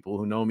optimist. People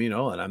who know me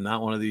know, and I'm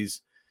not one of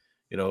these,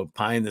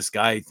 pie in the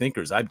sky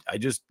thinkers. I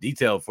just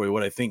detailed for you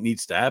what I think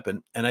needs to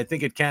happen, and I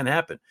think it can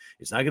happen.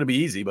 It's not going to be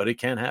easy, but it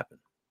can happen.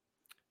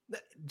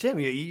 Jim,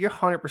 you're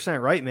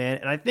 100% right, man.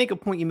 And I think a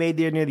point you made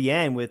there near the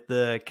end with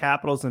the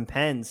Capitals and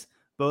Pens,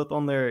 both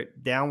on their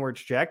downward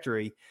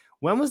trajectory.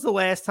 When was the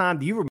last time,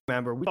 do you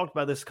remember? We talked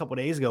about this a couple of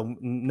days ago.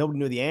 Nobody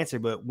knew the answer,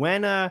 but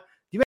when, do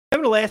you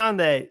remember the last time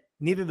that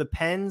neither the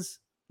Pens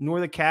nor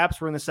the Caps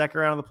were in the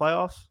second round of the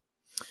playoffs?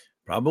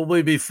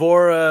 Probably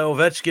before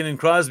Ovechkin and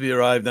Crosby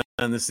arrived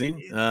on the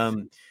scene.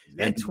 And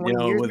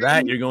with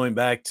that, you're going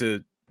back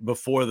to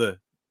before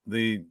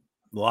the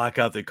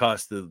lockout that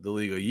cost the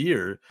league a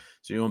year.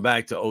 So you're going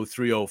back to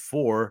 03,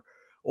 04,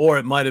 or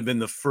it might have been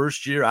the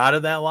first year out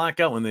of that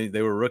lockout when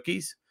they were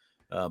rookies.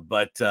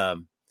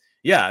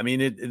 Yeah, I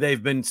mean,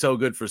 they've been so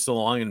good for so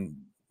long. And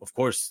of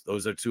course,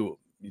 those are two,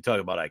 you talk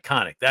about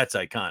iconic. That's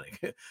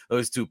iconic.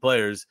 Those two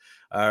players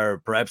are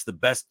perhaps the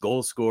best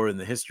goal scorer in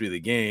the history of the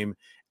game.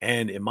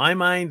 And in my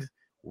mind,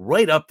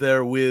 right up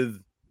there with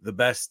the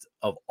best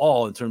of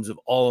all in terms of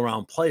all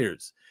around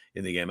players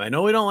in the game. I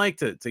know we don't like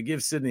to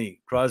give Sidney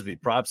Crosby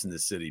props in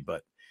this city,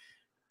 but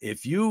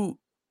if you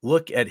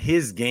look at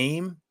his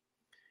game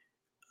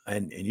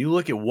and you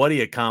look at what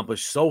he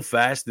accomplished so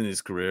fast in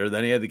his career,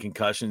 then he had the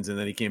concussions and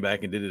then he came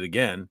back and did it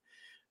again.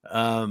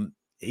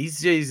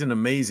 He's an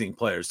amazing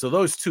player. So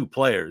those two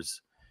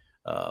players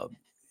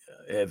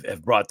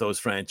have brought those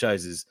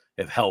franchises,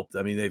 have helped.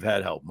 I mean, they've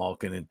had help.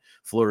 Malkin and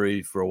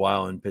Fleury for a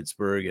while in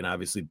Pittsburgh, and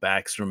obviously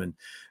Backstrom and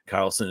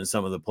Carlson and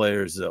some of the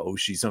players,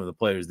 Oshie, some of the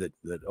players that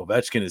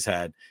Ovechkin has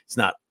had. It's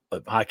not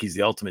hockey's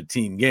the ultimate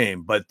team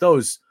game, but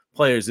those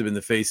players have been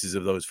the faces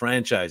of those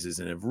franchises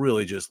and have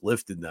really just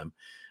lifted them.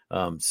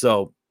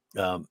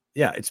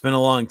 Yeah, it's been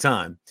a long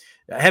time.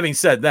 Having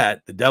said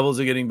that, the Devils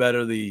are getting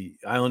better. The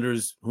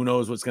Islanders, who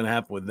knows what's going to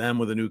happen with them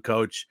with a new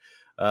coach.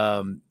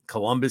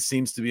 Columbus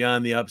seems to be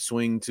on the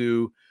upswing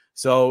too.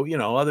 So,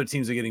 other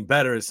teams are getting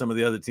better as some of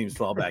the other teams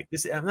fall back.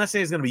 I'm not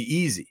saying it's going to be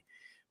easy,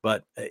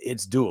 but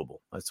it's doable.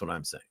 That's what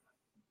I'm saying.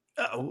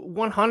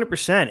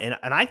 100%.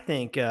 And I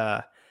think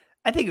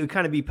it would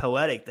kind of be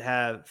poetic to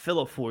have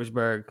Philip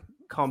Forsberg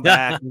come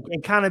back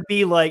and kind of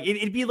be like,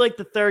 it'd be like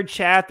the third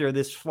chapter of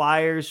this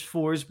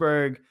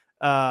Flyers-Forsberg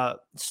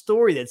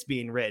story that's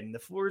being written. The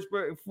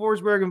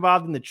Forsberg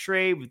involved in the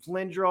trade with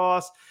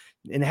Lindros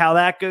and how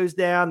that goes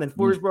down. Then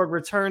Forsberg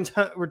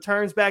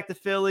returns back to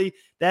Philly.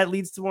 That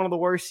leads to one of the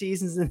worst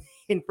seasons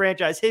in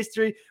franchise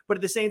history. But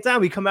at the same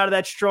time, we come out of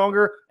that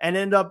stronger and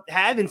end up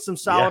having some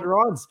solid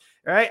runs.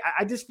 Right?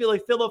 I just feel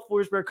like Philip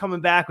Forsberg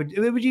coming back would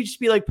you just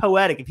be like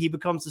poetic if he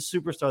becomes the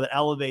superstar that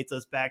elevates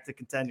us back to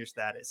contender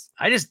status?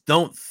 I just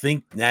don't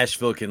think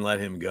Nashville can let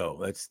him go.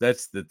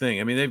 That's the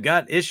thing. I mean, they've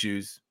got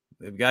issues.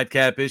 They've got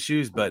cap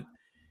issues, but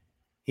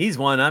he's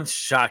one. I'm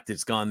shocked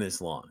it's gone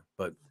this long,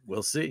 but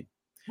we'll see.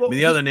 Well, I mean,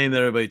 the other name that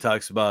everybody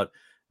talks about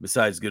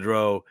besides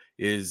Gaudreau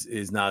is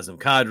Nazem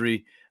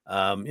Kadri.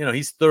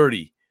 He's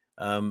 30.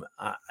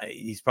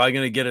 He's probably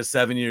going to get a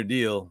 7-year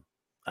deal.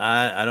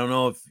 I don't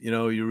know if,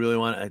 you really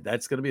want –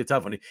 that's going to be a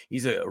tough one.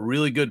 He's a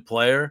really good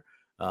player.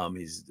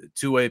 He's a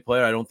two-way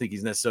player. I don't think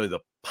he's necessarily the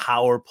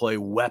power play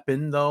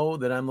weapon, though,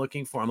 that I'm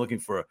looking for. I'm looking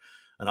for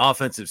an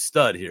offensive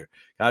stud here.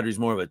 Kadri's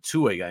more of a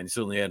two-way guy, and he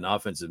certainly had an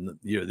offensive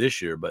year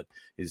this year, but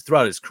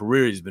throughout his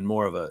career, he's been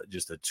more of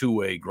just a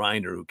two-way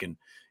grinder who can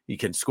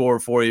score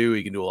for you.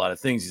 He can do a lot of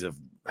things. He's a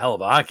hell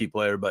of a hockey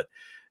player, but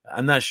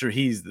I'm not sure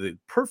he's the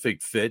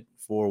perfect fit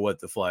for what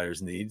the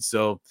Flyers need.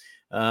 So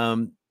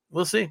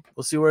we'll see.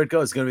 We'll see where it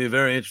goes. It's going to be a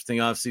very interesting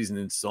offseason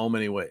in so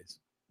many ways.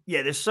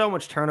 Yeah, there's so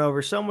much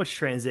turnover, so much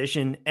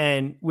transition.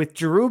 And with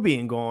Giroux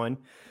being gone,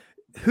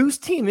 whose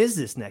team is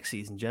this next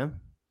season,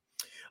 Jim?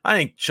 I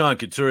think Sean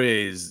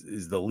Couturier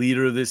is the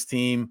leader of this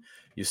team.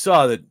 You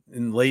saw that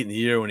late in the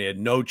year when he had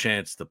no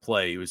chance to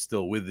play, he was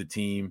still with the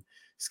team,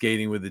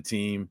 skating with the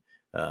team,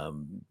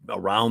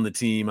 around the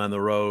team on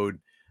the road.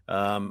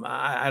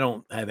 I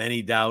don't have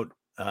any doubt.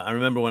 I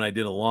remember when I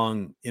did a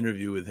long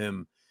interview with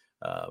him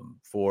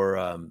for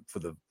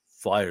the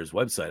Flyers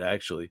website,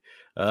 actually.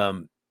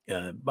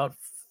 About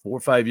 4 or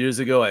 5 years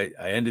ago, I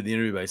ended the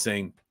interview by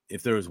saying,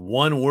 if there was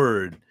one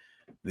word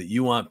that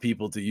you want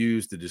people to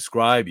use to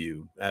describe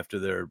you after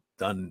they're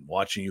done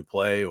watching you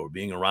play or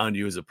being around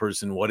you as a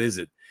person, what is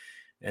it?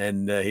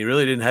 And he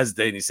really didn't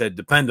hesitate. And he said,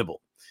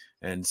 dependable.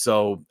 And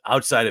so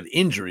outside of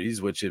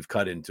injuries, which have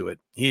cut into it,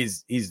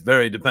 he's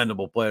very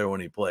dependable player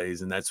when he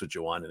plays. And that's what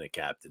you want in a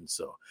captain.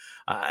 So,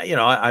 I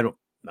don't,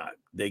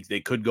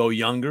 they could go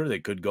younger. They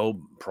could go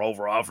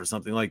Provorov or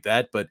something like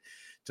that. But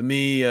to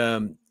me,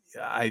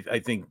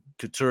 I think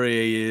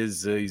Couturier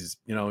is, he's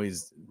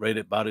right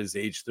at about his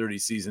age 30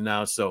 season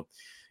now. So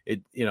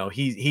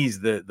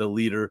he's the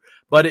leader,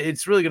 but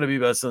it's really going to be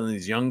about some of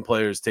these young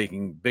players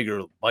taking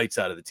bigger bites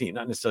out of the team,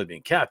 not necessarily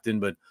being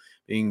captain, but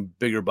being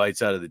bigger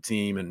bites out of the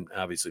team and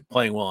obviously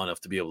playing well enough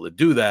to be able to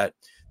do that.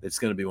 That's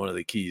going to be one of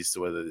the keys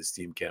to whether this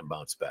team can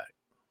bounce back.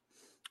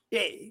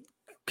 Yeah,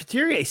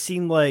 Couturier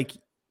seemed like,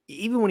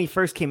 even when he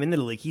first came into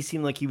the league, he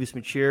seemed like he was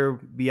mature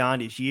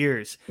beyond his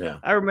years. Yeah.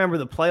 I remember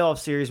the playoff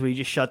series where he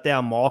just shut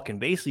down Malkin,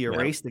 basically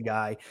erased the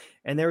guy.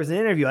 And there was an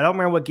interview. I don't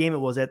remember what game it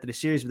was after the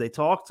series, but they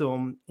talked to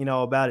him,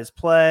 about his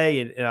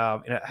play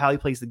and how he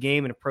plays the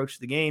game and approaches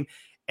the game.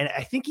 And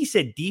I think he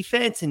said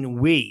defense and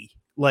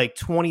like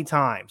 20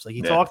 times. Like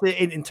he talked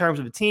in terms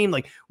of a team,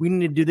 like we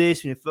need to do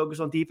this, we need to focus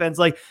on defense.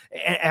 Like,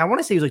 and I want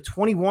to say he was like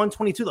 21,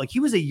 22. Like he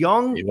was a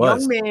young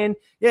man.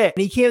 Yeah. And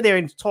he came there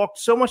and talked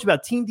so much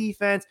about team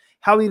defense,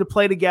 how we need to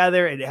play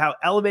together and how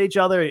elevate each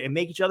other and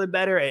make each other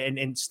better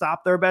and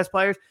stop their best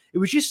players. It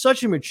was just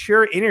such a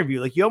mature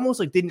interview. Like you almost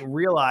like didn't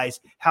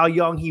realize how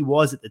young he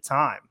was at the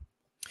time.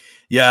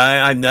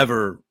 Yeah. I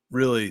never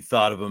really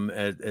thought of him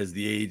as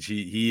the age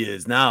he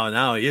is now.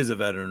 Now he is a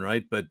veteran,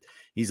 right? But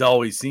he's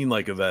always seemed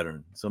like a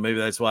veteran. So maybe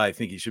that's why I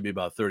think he should be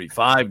about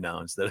 35 now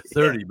instead of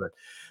 30. Yeah.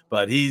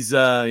 But he's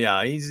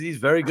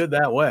very good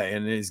that way.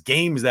 And his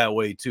game's that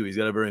way too. He's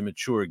got a very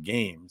mature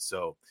game.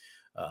 So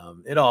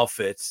it all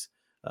fits.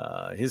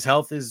 His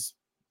health is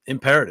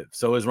imperative.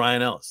 So is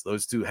Ryan Ellis.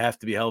 Those two have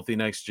to be healthy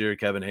next year.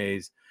 Kevin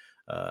Hayes.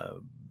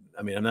 I'm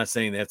not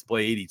saying they have to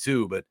play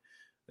 82, but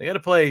they got to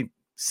play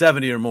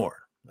 70 or more.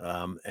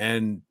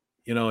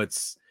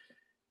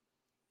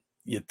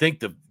 You'd think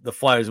the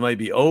Flyers might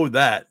be owed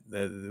that,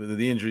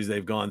 the injuries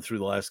they've gone through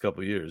the last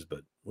couple of years,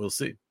 but we'll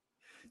see.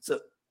 So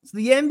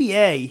the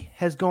NBA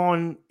has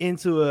gone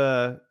into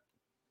a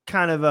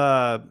kind of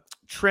a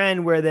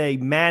trend where they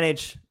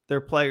manage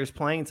their players'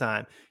 playing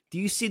time. Do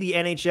you see the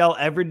NHL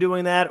ever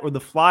doing that, or the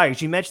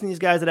Flyers? You mentioned these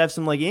guys that have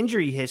some like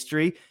injury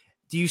history.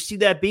 Do you see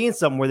that being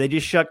something where they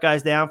just shut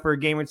guys down for a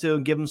game or two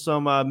and give them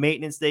some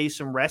maintenance days,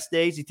 some rest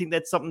days? Do you think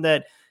that's something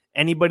that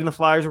anybody in the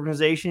Flyers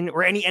organization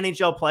or any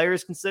NHL player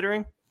is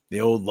considering?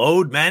 The old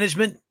load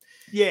management?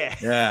 Yeah.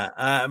 Yeah.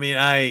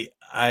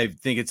 I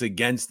think it's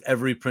against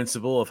every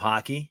principle of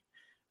hockey.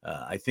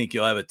 I think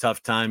you'll have a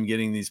tough time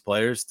getting these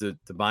players to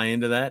buy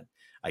into that.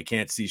 I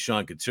can't see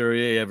Sean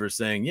Couturier ever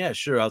saying, yeah,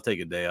 sure, I'll take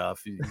a day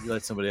off. You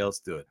let somebody else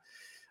do it.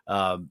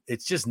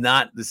 It's just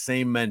not the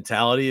same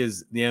mentality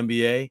as the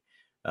NBA.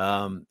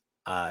 And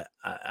I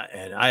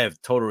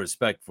have total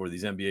respect for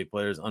these NBA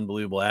players,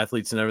 unbelievable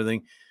athletes and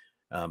everything.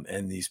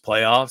 And these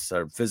playoffs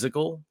are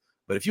physical.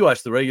 But if you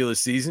watch the regular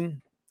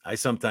season, I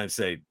sometimes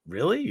say,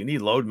 really? You need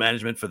load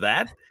management for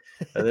that?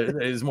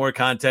 There's more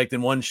contact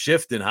in one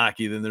shift in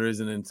hockey than there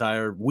is an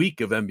entire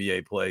week of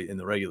NBA play in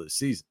the regular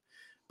season.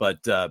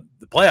 But the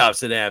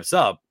playoffs, it amps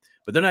up.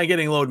 But they're not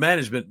getting load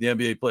management, the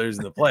NBA players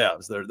in the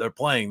playoffs. They're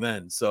playing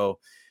then. So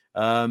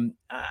I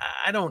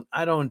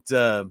don't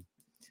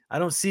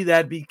see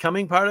that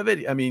becoming part of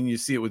it. I mean, you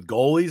see it with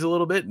goalies a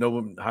little bit. No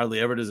one hardly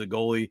ever does a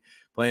goalie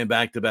playing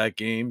back-to-back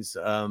games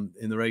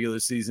in the regular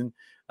season.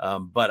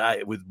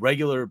 But with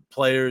regular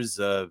players,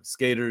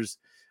 skaters,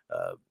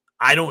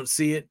 I don't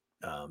see it.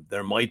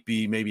 There might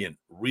be maybe a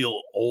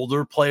real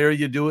older player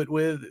you do it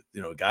with,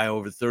 a guy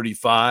over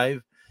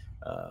 35.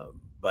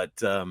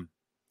 But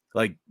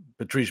like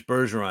Patrice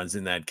Bergeron's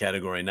in that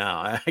category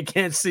now. I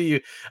can't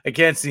see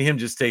him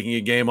just taking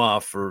a game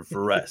off for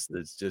rest.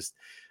 It's just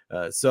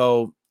I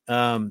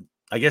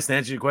guess to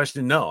answer your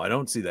question, no, I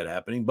don't see that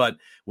happening. But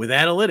with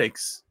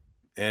analytics,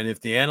 and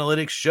if the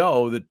analytics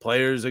show that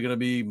players are going to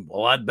be a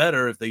lot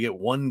better if they get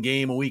one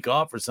game a week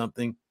off or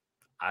something,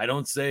 I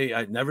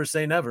never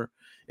say never.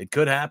 It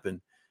could happen.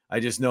 I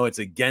just know it's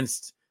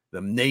against the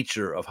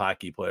nature of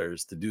hockey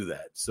players to do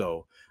that.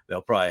 So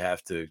they'll probably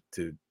have to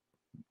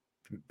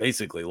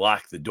basically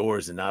lock the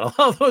doors and not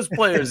allow those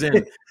players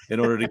in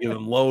order to give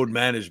them load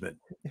management.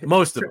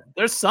 Most of them.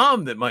 There's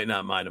some that might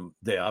not mind them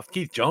day off.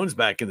 Keith Jones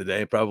back in the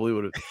day probably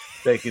would have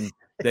taken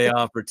day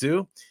off or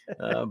two,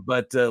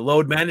 but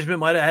load management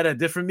might have had a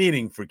different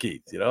meaning for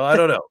Keith. I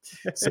don't know.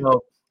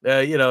 So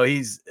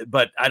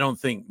but I don't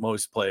think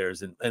most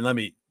players. And let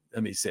me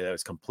say that I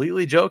was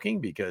completely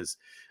joking, because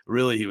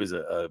really he was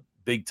a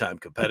big time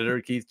competitor.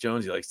 Keith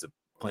Jones, he likes to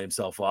play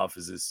himself off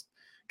as this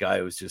guy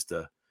who was just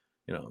a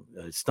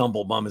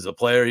stumble bum as a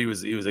player. He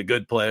was a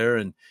good player,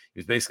 and he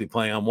was basically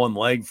playing on one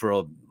leg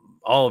for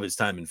all of his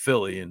time in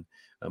Philly and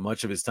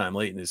much of his time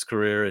late in his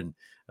career. And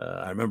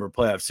I remember a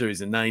playoff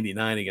series in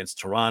 '99 against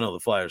Toronto. The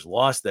Flyers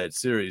lost that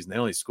series, and they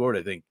only scored,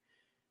 I think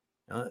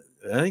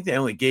they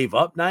only gave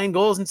up 9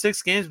 goals in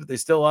 6 games, but they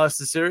still lost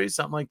the series,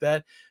 something like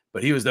that.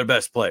 But he was their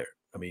best player.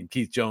 I mean,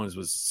 Keith Jones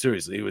was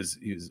seriously, he was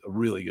a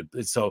really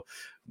good. So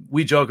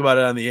we joke about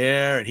it on the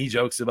air, and he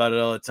jokes about it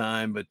all the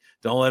time. But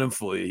don't let him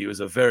fool you. He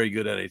was a very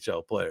good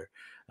NHL player,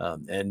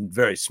 and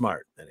very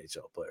smart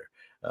NHL player,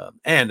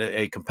 and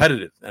a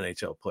competitive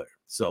NHL player.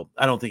 So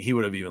I don't think he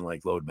would have even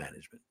liked load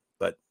management.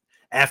 But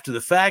after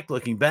the fact,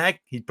 looking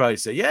back, he'd probably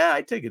say, "Yeah,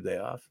 I'd take a day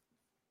off."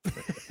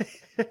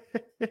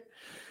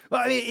 Well,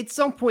 I mean, at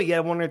some point,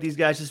 you wonder if these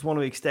guys just want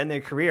to extend their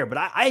career. But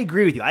I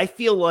agree with you. I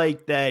feel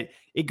like that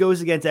it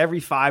goes against every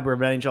fiber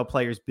of an NHL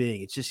player's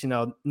being. It's just,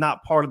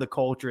 not part of the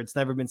culture. It's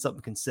never been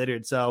something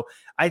considered. So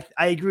I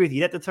agree with you.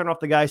 You have to turn off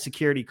the guy's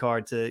security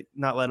card to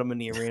not let him in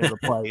the arena to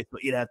play. It's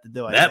what you'd have to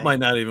do. That might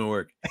not even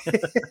work.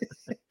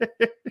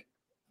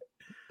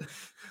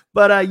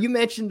 But you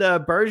mentioned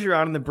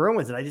Bergeron and the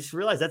Bruins, and I just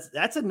realized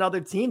that's another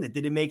team that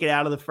didn't make it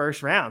out of the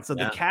first round. So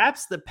the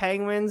Caps, the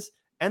Penguins,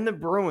 and the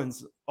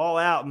Bruins all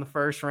out in the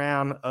first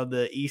round of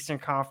the Eastern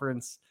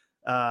Conference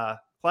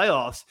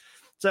playoffs.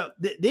 So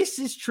this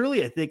is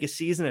truly, I think, a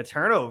season of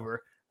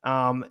turnover.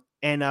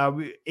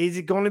 Is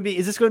this going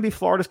to be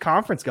Florida's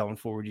conference going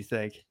forward, you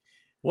think?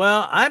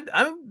 Well,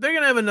 they're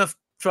going to have enough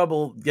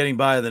trouble getting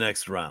by the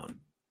next round.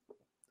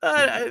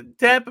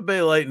 Tampa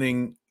Bay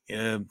Lightning,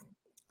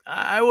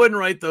 I wouldn't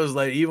write those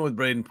even with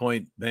Braden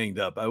Point banged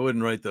up. I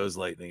wouldn't write those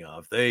Lightning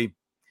off. They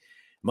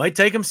might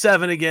take them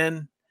 7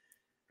 again,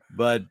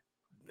 but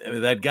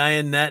that guy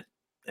in net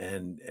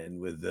and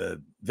with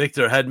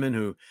Victor Hedman,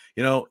 who,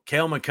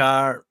 Cale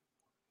Makar,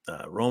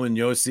 Roman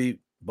Josi,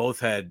 both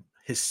had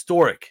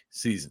historic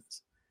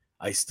seasons.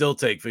 I still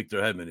take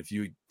Victor Hedman. If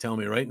you tell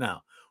me right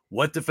now,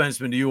 what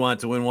defenseman do you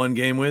want to win one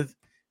game with?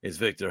 It's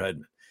Victor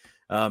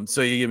Hedman.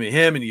 So you give me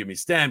him and you give me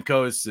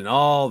Stamkos and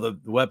all the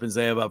weapons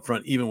they have up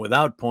front, even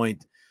without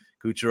Point,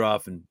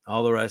 Kucherov, and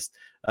all the rest.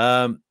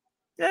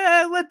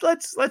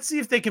 Let's see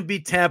if they can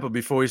beat Tampa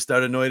before we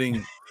start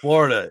anointing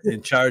Florida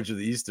in charge of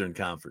the Eastern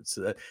Conference.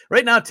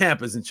 Right now,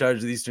 Tampa's in charge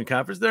of the Eastern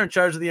Conference. They're in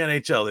charge of the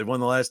NHL. They've won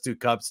the last 2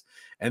 cups,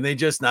 and they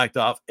just knocked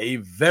off a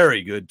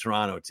very good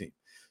Toronto team.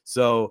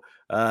 So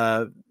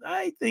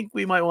I think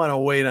we might want to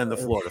wait on the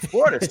Florida.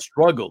 Florida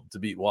struggled to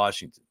beat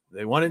Washington.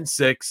 They won in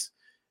 6.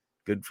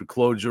 Good for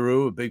Claude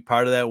Giroux, a big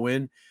part of that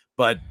win.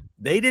 But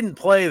they didn't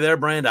play their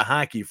brand of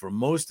hockey for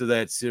most of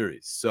that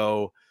series.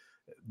 So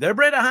their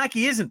brand of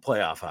hockey isn't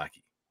playoff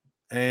hockey.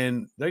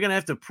 And they're going to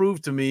have to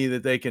prove to me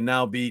that they can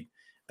now beat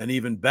an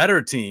even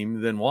better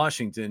team than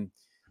Washington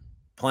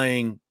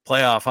playing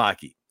playoff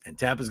hockey. And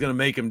Tampa's going to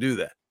make them do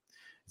that.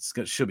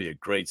 Should be a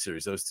great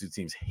series. Those 2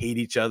 teams hate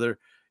each other.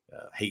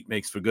 Hate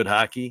makes for good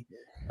hockey.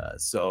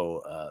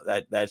 So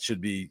that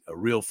should be a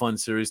real fun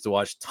series to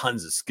watch.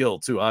 Tons of skill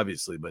too,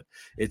 obviously, but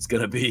it's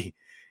going to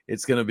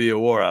be a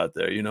war out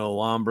there.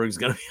 Lomberg's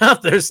going to be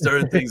out there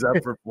stirring things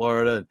up for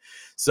Florida.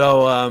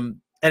 So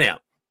anyhow,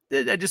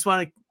 I just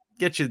want to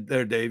get you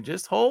there, Dave.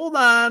 Just hold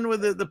on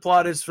with the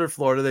plaudits for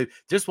Florida. They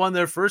just won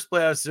their first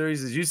playoff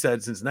series, as you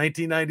said, since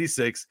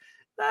 1996.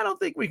 I don't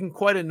think we can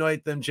quite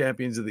anoint them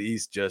champions of the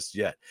East just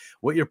yet.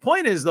 What your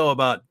point is, though,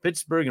 about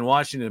Pittsburgh and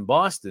Washington and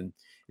Boston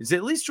is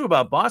at least true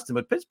about Boston,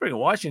 but Pittsburgh and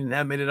Washington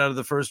haven't made it out of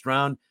the first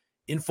round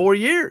in 4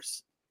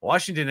 years.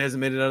 Washington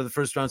hasn't made it out of the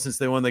first round since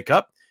they won the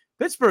Cup.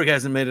 Pittsburgh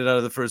hasn't made it out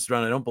of the first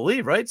round, I don't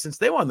believe, right, since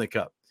they won the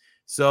Cup.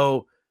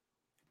 So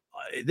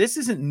this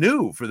isn't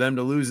new for them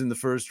to lose in the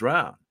first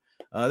round.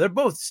 They're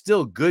both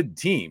still good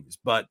teams,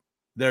 but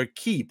their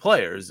key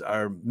players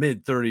are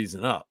mid-30s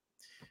and up.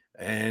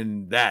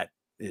 And that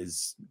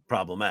is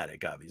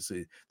problematic,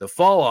 obviously. The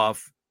fall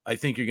off, I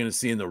think you're going to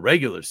see in the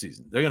regular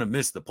season. They're going to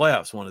miss the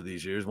playoffs one of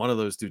these years, one of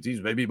those 2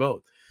 teams, maybe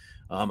both.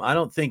 I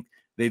don't think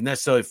they've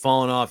necessarily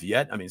fallen off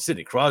yet. I mean,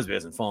 Sidney Crosby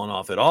hasn't fallen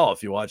off at all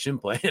if you watch him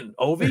play. And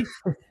Ovi,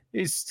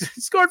 he's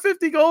scored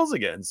 50 goals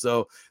again.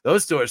 So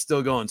those 2 are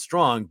still going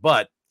strong.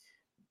 But,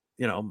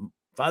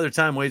 Father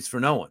Time waits for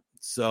no one.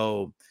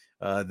 So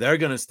they're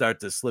going to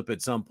start to slip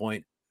at some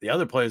point. The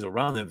other players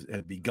around them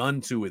have begun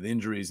to with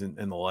injuries and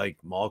the like.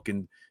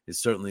 Malkin is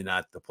certainly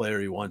not the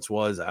player he once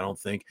was, I don't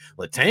think.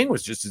 Letang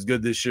was just as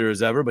good this year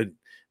as ever, but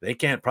they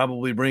can't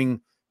probably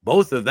bring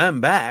both of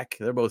them back.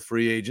 They're both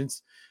free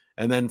agents.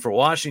 And then for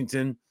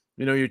Washington,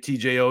 your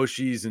TJ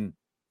Oshie's and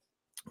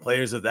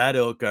players of that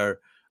ilk are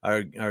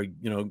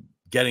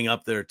getting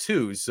up there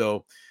too.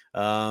 So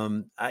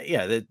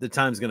the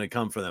time's going to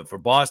come for them. For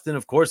Boston,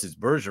 of course, it's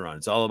Bergeron.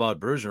 It's all about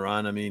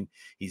Bergeron. I mean,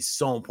 he's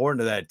so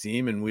important to that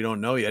team, and we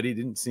don't know yet. He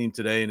didn't seem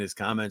today in his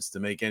comments to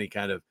make any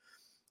kind of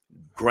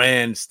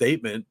grand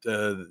statement.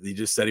 He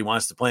just said he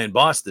wants to play in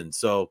Boston.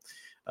 So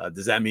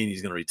does that mean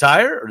he's going to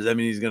retire, or does that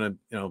mean he's going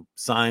to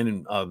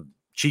sign a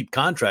cheap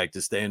contract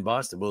to stay in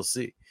Boston? We'll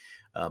see.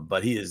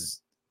 But he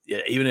is,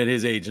 even at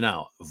his age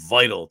now,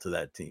 vital to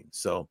that team.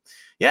 So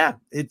yeah,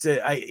 it's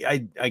I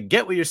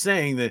get what you're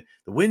saying. The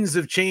winds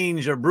of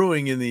change are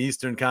brewing in the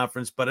Eastern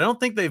Conference, but I don't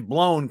think they've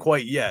blown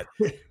quite yet,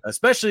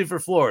 especially for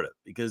Florida,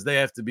 because they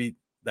have to beat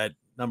that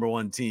number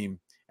 1 team.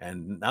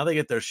 And now they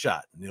get their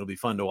shot, and it'll be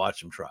fun to watch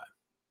them try.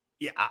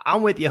 Yeah,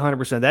 I'm with you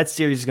 100%. That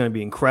series is going to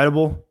be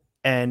incredible.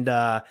 And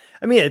I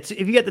mean, if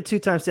you get the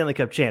 2-time Stanley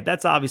Cup champ,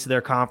 that's obviously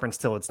their conference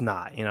till it's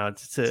not.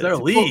 It's their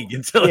league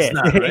until it's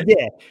not, right?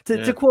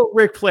 To quote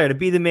Ric Flair, to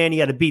be the man, you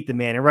got to beat the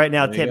man. And right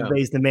now, Tampa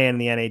Bay is the man in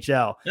the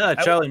NHL. Yeah,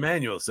 Charlie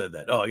Manuel said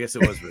that. Oh, I guess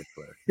it was Ric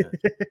Flair.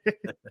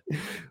 Yeah.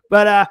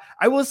 But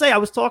I will say, I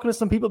was talking to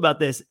some people about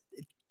this.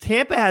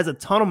 Tampa has a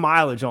ton of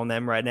mileage on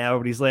them right now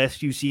over these last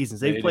few seasons.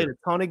 They've played a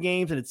ton of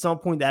games, and at some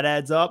point that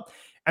adds up.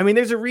 I mean,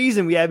 there's a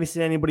reason we haven't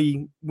seen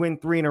anybody win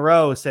 3 in a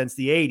row since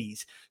the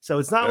 80s. So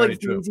it's not like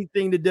it's an easy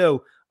thing to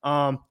do.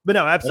 But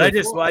no,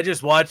 absolutely. But I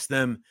just watched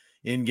them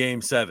in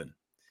Game 7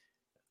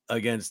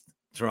 against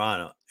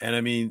Toronto. And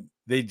I mean,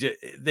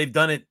 they've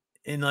done it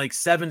in like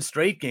 7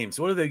 straight games.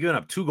 What are they giving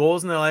up? 2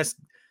 goals in their last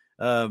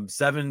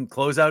 7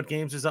 closeout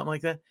games or something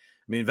like that?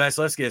 I mean,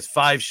 Vasilevsky has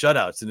 5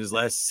 shutouts in his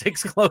last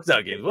 6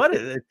 closeout games. What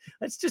is it?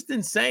 That's just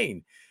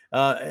insane.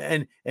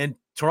 And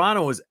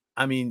Toronto was,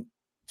 I mean,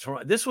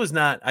 this was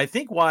not, I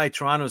think why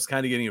Toronto is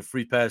kind of getting a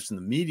free pass from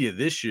the media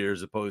this year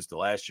as opposed to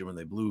last year when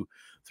they blew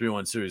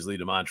 3-1 series lead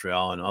to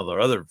Montreal and all their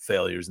other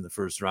failures in the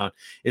first round,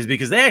 is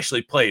because they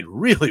actually played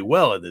really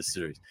well in this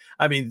series.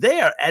 I mean,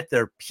 they are at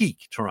their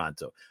peak,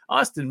 Toronto.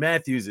 Austin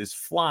Matthews is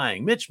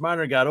flying. Mitch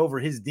Marner got over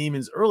his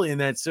demons early in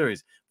that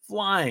series.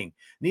 Flying.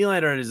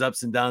 Nylander had his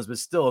ups and downs, but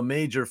still a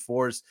major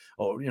force.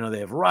 Oh, they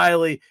have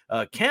Riley.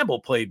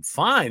 Campbell played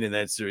fine in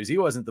that series. He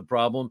wasn't the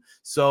problem.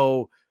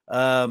 So,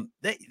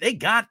 they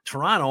got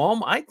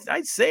Toronto.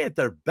 I'd say at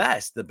their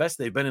best, the best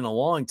they've been in a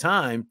long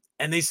time,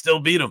 and they still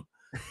beat them.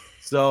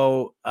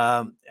 So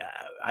I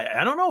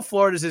don't know if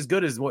Florida's as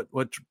good as what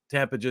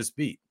Tampa just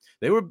beat.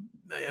 They were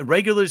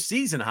regular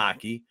season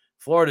hockey.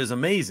 Florida's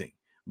amazing,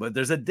 but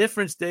there's a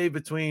difference, Dave,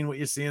 between what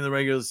you see in the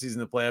regular season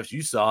and the playoffs.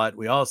 You saw it.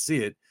 We all see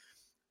it.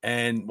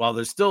 And while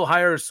there's still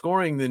higher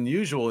scoring than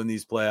usual in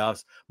these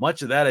playoffs,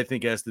 much of that I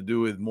think has to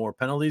do with more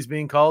penalties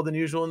being called than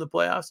usual in the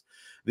playoffs.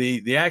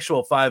 The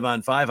actual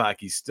 5-on-5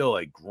 hockey is still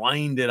a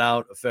grinded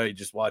out affair. You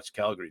just watch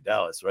Calgary,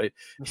 Dallas, right?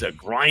 It's a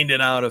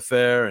grinded out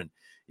affair, and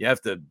you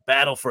have to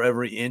battle for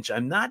every inch.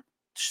 I'm not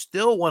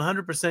still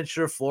 100%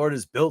 sure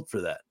Florida's built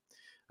for that.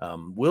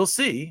 We'll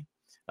see.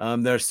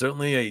 They're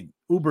certainly a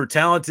uber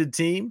talented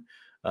team.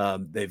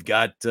 They've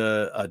got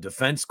a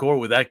defense core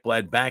with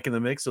Ekblad back in the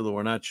mix, although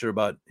we're not sure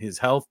about his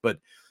health, but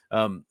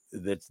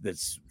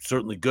that's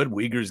certainly good.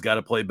 Uyghur's got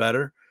to play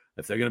better.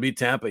 If they're going to beat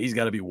Tampa, he's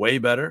got to be way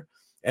better.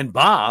 And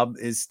Bob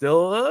is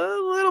still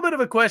a little bit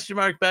of a question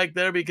mark back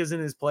there because in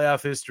his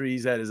playoff history,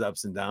 he's had his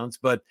ups and downs.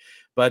 But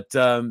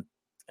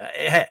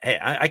hey,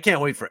 I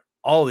can't wait for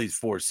all these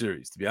 4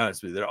 series, to be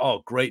honest with you. They're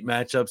all great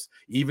matchups,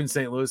 even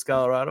St. Louis,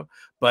 Colorado.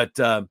 But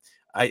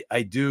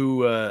I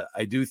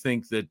do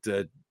think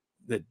that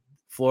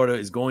Florida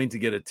is going to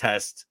get a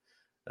test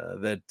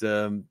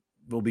that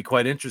will be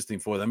quite interesting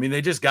for them. I mean,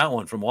 they just got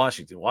one from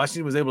Washington.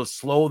 Washington was able to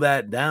slow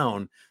that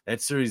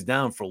series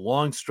down for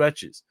long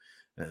stretches.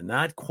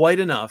 Not quite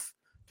enough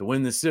to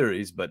win the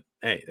series, but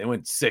hey, they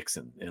went 6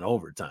 in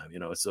overtime,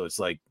 so it's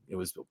like it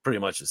was pretty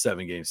much a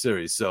 7-game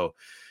series. So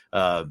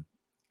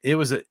it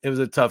was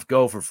a tough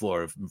go for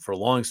Florida for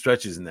long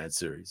stretches in that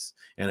series.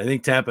 And I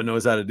think Tampa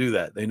knows how to do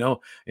that. They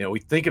know, we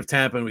think of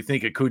Tampa and we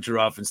think of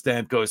Kucherov and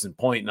Stamkos and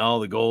Point and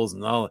all the goals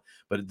and all,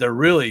 but they're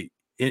really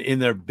in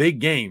their big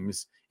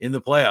games in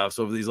the playoffs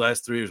over these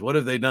last 3 years. What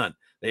have they done?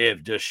 They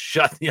have just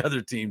shut the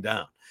other team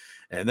down.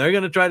 And they're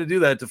going to try to do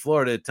that to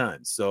Florida at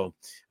times. So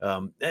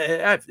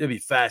it'd be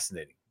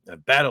fascinating.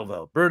 Battle of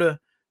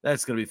Alberta,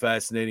 that's going to be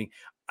fascinating.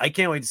 I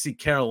can't wait to see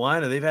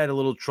Carolina. They've had a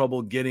little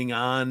trouble getting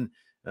on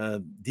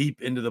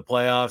deep into the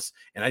playoffs.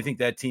 And I think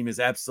that team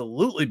is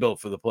absolutely built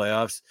for the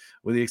playoffs,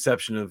 with the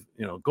exception of,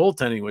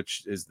 goaltending,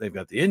 which is they've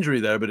got the injury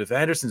there. But if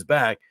Anderson's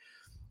back,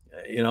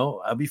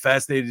 I'll be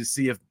fascinated to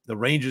see if the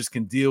Rangers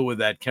can deal with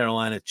that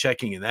Carolina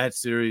checking in that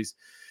series.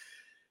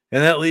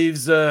 And that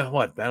leaves Battle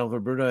of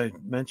Alberta I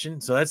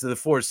mentioned. So that's the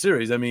 4th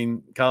series. I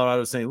mean,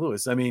 Colorado, St.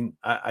 Louis. I mean,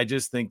 I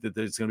just think that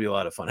it's going to be a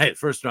lot of fun. Hey, the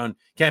first round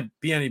can't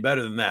be any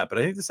better than that, but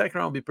I think the second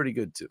round will be pretty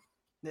good too.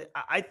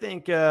 I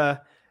think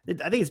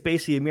it's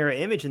basically a mirror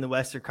image in the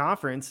Western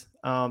Conference.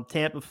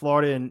 Tampa,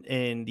 Florida,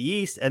 in the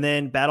East, and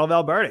then Battle of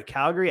Alberta,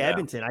 Calgary,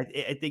 Edmonton. I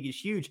think it's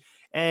huge.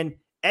 And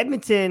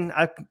Edmonton,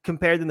 I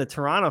compared them to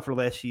Toronto for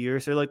the last few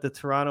years. They're like the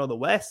Toronto of the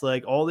West,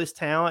 like all this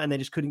talent, and they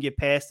just couldn't get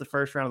past the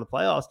first round of the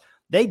playoffs.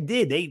 They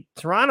did.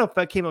 Toronto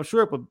came up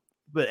short,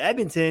 but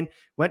Edmonton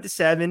went to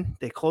 7.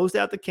 They closed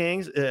out the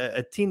Kings,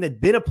 a team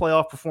that'd been a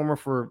playoff performer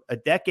for a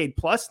decade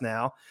plus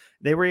now.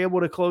 They were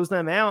able to close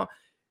them out.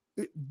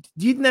 Do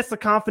you think that's the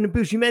confident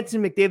boost? You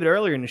mentioned McDavid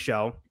earlier in the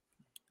show.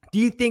 Do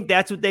you think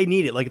that's what they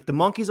needed? Like, if the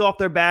monkey's off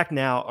their back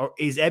now, or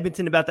is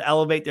Edmonton about to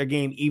elevate their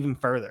game even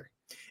further?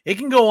 It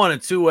can go one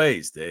of 2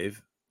 ways,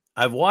 Dave.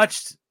 I've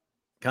watched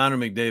Connor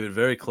McDavid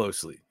very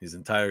closely his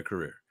entire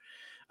career.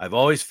 I've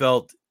always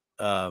felt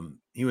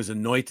he was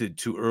anointed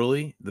too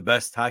early, the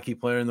best hockey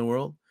player in the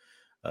world.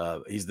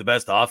 He's the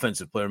best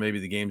offensive player maybe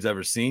the game's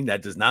ever seen.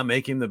 That does not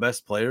make him the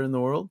best player in the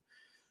world.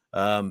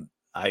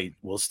 I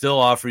will still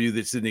offer you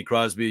that Sidney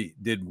Crosby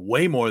did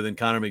way more than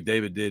Connor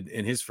McDavid did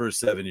in his first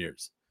 7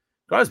 years.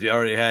 Crosby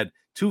already had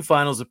 2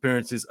 finals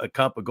appearances, a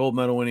cup, a gold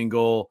medal winning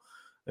goal.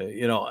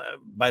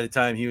 By the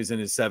time he was in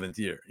his 7th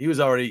year, he was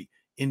already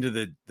into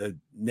the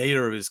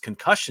nadir of his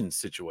concussion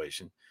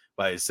situation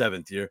by his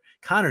 7th year.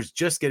 Connor's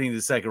just getting to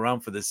the second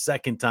round for the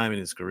second time in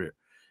his career,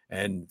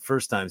 and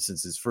first time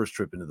since his first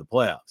trip into the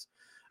playoffs.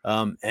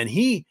 And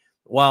he,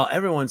 while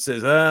everyone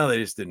says, they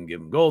just didn't give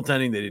him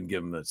goaltending, they didn't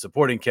give him a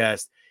supporting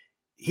cast,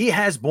 he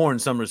has borne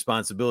some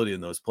responsibility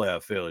in those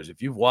playoff failures.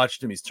 If you've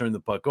watched him, he's turned the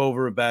puck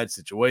over in bad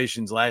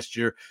situations. Last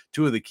year,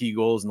 2 of the key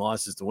goals and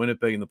losses to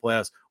Winnipeg in the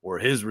playoffs were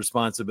his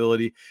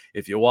responsibility.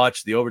 If you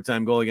watch the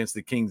overtime goal against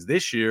the Kings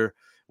this year,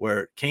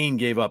 where Kane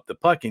gave up the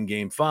puck in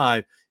Game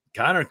 5,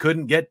 Connor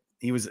couldn't get,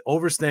 he was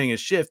overstaying his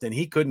shift, and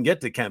he couldn't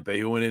get to Kempe,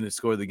 who went in and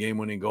scored the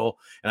game-winning goal.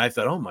 And I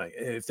thought,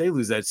 if they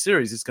lose that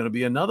series, it's going to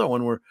be another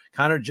one where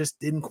Connor just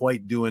didn't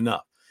quite do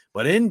enough.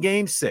 But in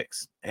Game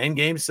 6 and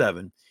Game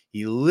 7,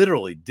 he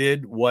literally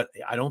did what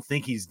I don't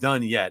think he's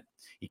done yet.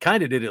 He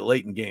kind of did it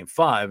late in Game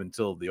 5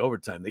 until the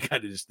overtime. They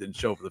kind of just didn't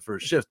show for the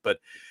first shift. But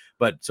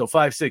so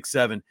 5, 6,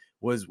 7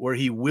 was where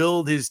he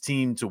willed his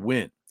team to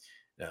win,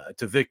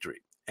 to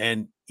victory.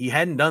 And he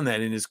hadn't done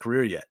that in his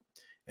career yet.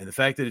 And the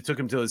fact that it took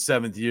him till his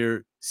 7th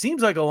year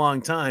seems like a long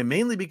time,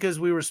 mainly because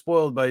we were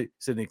spoiled by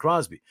Sidney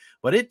Crosby.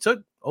 But it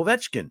took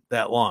Ovechkin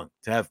that long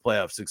to have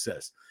playoff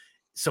success.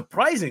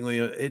 Surprisingly,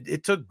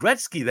 it took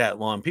Gretzky that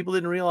long. People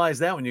didn't realize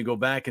that when you go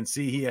back and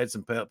see he had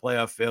some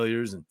playoff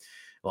failures and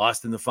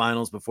lost in the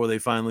finals before they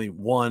finally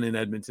won in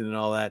Edmonton and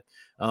all that.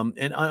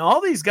 And all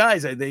these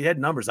guys, they had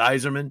numbers.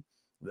 Yzerman,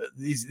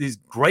 these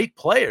great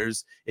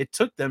players, it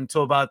took them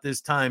till about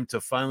this time to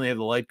finally have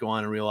the light go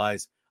on and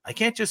realize, I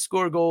can't just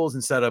score goals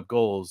and set up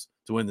goals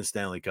to win the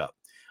Stanley Cup.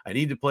 I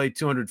need to play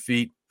 200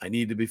 feet. I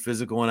need to be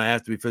physical when I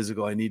have to be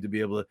physical. I need to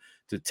be able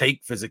to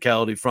take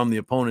physicality from the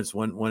opponents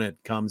when it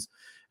comes.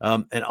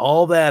 And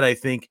all that, I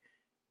think,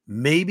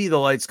 maybe the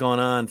light's gone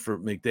on for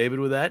McDavid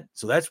with that.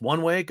 So that's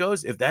one way it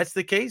goes. If that's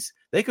the case,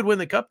 they could win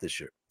the Cup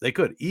this year. They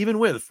could, even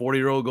with a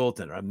 40-year-old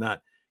goaltender. I'm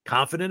not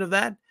confident of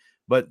that,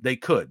 but they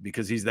could,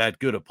 because he's that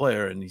good a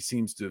player, and he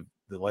seems to,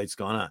 the light's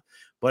gone on.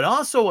 But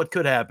also what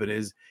could happen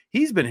is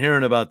he's been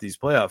hearing about these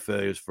playoff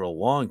failures for a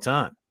long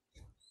time.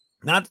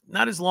 Not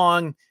as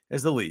long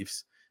as the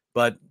Leafs,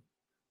 but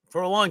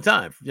for a long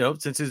time,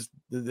 since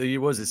the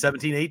year, was it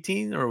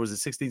 17-18 or was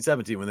it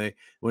 16-17 when they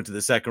went to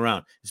the second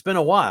round? It's been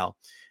a while.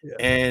 Yeah.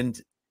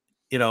 And,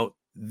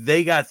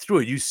 they got through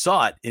it. You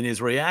saw it in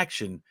his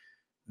reaction,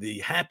 the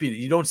happy.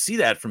 You don't see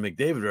that from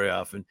McDavid very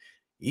often.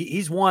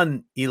 He's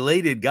one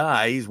elated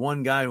guy. He's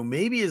one guy who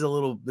maybe is a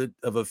little bit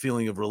of a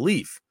feeling of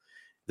relief.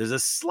 There's a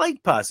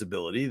slight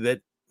possibility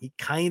that he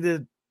kind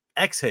of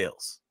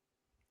exhales.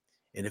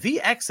 And if he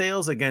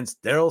exhales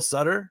against Daryl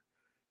Sutter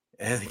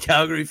and the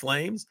Calgary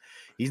Flames,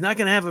 he's not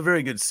going to have a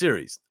very good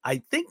series.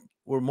 I think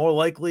we're more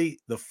likely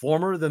the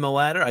former than the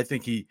latter. I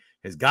think he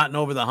has gotten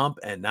over the hump,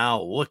 and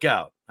now look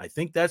out. I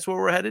think that's where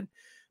we're headed.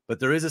 But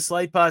there is a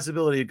slight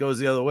possibility it goes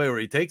the other way, where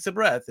he takes a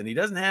breath, and he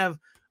doesn't have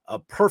a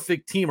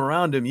perfect team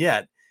around him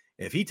yet.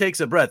 If he takes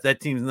a breath, that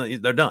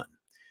team's, they're done.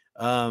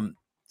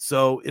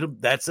 So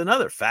that's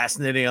another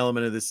fascinating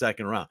element of the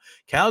second round.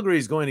 Calgary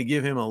is going to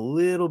give him a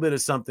little bit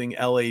of something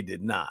LA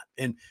did not.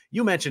 And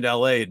you mentioned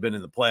LA had been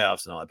in the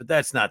playoffs and all that, but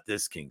that's not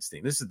this Kings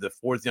team. This is the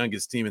 4th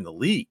youngest team in the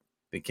league,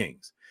 the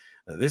Kings.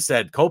 This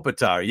had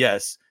Kopitar,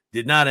 yes,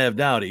 did not have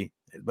Doughty,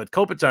 but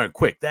Kopitar and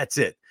Quick, that's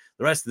it.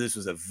 The rest of this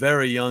was a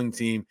very young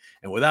team,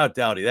 and without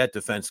Doughty, that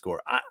defense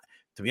score,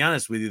 to be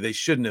honest with you, they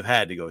shouldn't have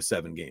had to go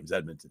 7 games,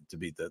 Edmonton, to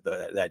beat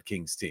that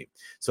Kings team.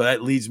 So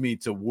that leads me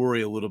to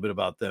worry a little bit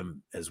about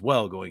them as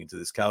well going into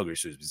this Calgary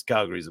series, because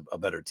Calgary is a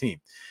better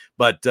team.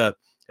 But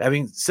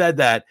having said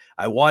that,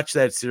 I watched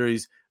that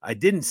series. I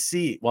didn't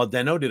see, while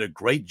Danault did a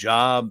great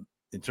job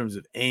in terms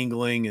of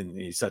angling, and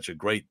he's such a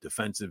great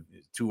defensive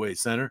two-way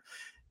center,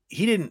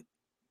 he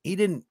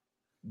didn't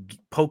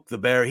poke the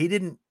bear. He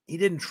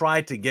didn't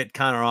try to get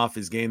Connor off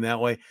his game that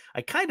way.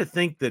 I kind of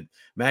think that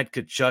Matt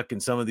Tkachuk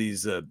and some of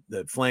these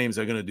the Flames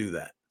are going to do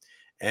that.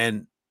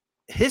 And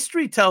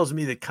history tells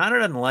me that Connor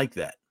doesn't like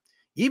that.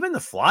 Even the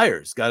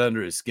Flyers got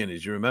under his skin,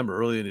 as you remember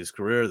early in his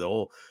career,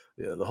 the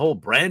whole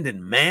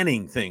Brandon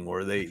Manning thing,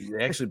 where they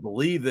actually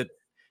believe that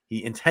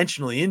he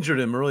intentionally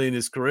injured him early in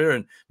his career.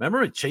 And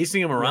remember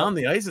chasing him around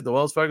the ice at the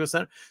Wells Fargo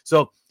Center.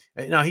 So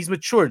now he's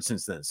matured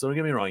since then. So don't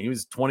get me wrong. He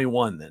was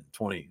 21 then,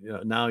 20.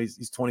 Now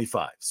he's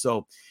 25.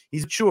 So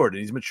he's matured,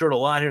 and he's matured a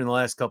lot here in the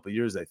last couple of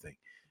years, I think.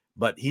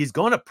 But he's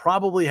going to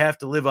probably have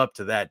to live up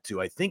to that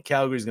too. I think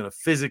Calgary's going to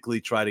physically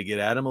try to get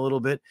at him a little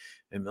bit.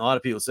 And a lot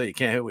of people say you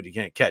can't hit what you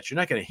can't catch. You're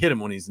not going to hit him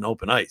when he's in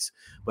open ice.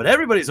 But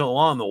everybody's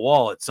along the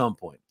wall at some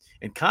point.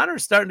 And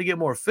Connor's starting to get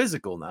more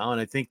physical now, and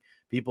I think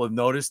people have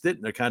noticed it,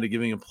 and they're kind of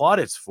giving him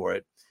plaudits for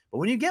it. But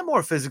when you get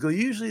more physical,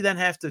 you usually then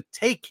have to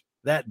take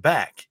that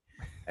back.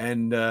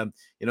 And, Milan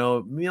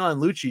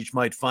Lucic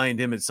might find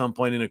him at some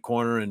point in a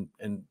corner and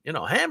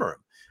hammer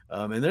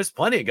him. And there's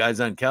plenty of guys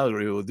on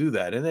Calgary who will do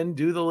that, and then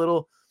do the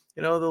little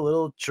the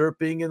little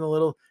chirping and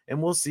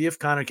and we'll see if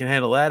Connor can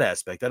handle that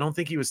aspect. I don't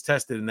think he was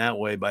tested in that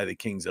way by the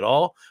Kings at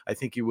all. I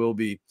think he will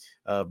be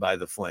by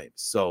the Flames.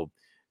 So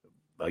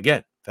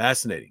again,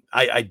 fascinating.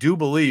 I do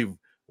believe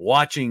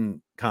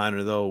watching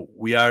Connor, though,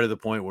 we are to the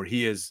point where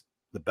he is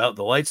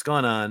the light's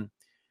gone on.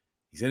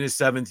 He's in his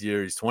 7th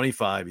year. He's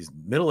 25. He's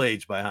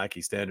middle-aged by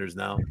hockey standards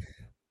now.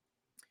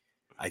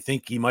 I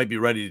think he might be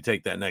ready to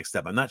take that next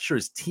step. I'm not sure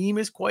his team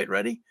is quite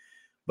ready,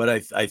 but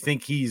I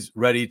think he's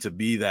ready to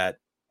be that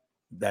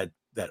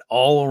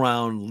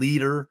all-around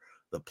leader,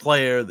 the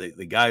player,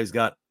 the guy who's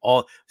got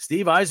all.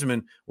 Steve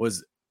Yzerman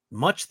was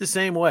much the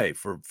same way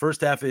for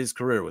first half of his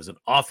career. Was an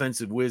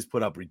offensive whiz,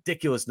 put up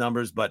ridiculous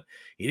numbers, but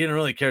he didn't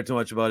really care too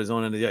much about his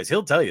own end of the ice.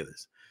 He'll tell you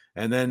this.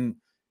 And then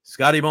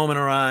Scotty Bowman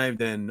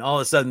arrived, and all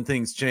of a sudden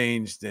things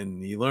changed,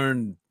 and he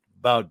learned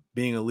about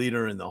being a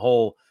leader in the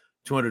whole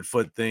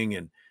 200-foot thing,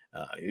 and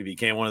he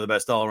became one of the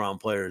best all-around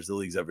players the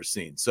league's ever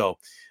seen. So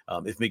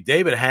if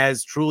McDavid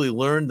has truly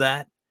learned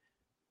that,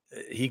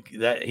 he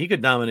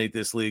could dominate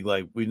this league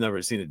like we've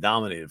never seen it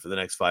dominated for the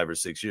next 5 or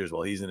 6 years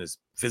while he's in his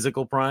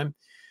physical prime,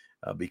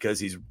 because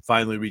he's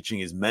finally reaching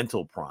his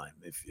mental prime,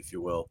 if you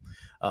will.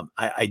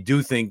 I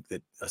do think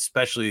that,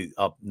 especially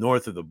up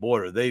north of the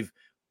border, they've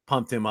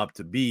pumped him up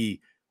to be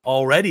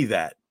already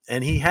that.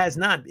 And he has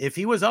not. If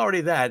he was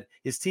already that,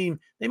 his team,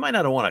 they might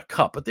not have won a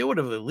cup, but they would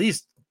have at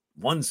least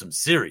won some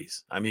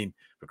series. I mean,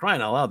 for crying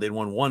out loud, they'd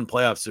won 1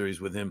 playoff series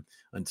with him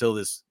until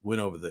this win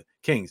over the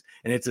Kings.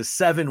 And it's a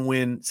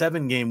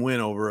 7-game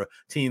win over a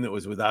team that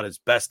was without its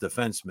best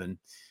defenseman.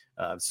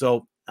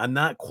 So I'm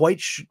not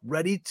quite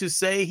ready to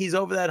say he's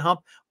over that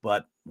hump,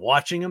 but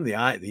watching him, the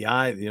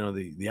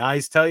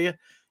eyes tell you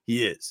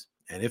he is.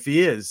 And if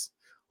he is,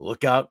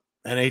 look out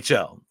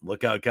NHL,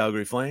 look out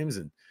Calgary Flames,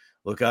 and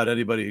look out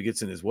anybody who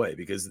gets in his way,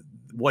 because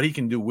what he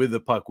can do with the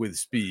puck with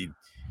speed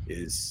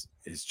is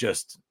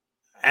just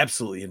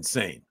absolutely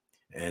insane,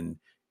 and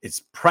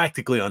it's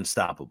practically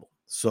unstoppable.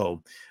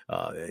 So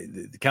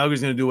the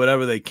Calgary's going to do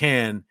whatever they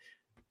can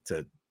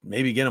to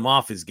maybe get him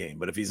off his game,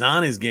 but if he's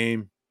on his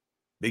game,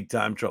 big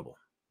time trouble.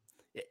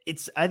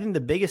 I think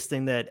the biggest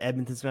thing that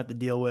Edmonton's going to have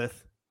to deal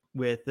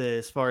with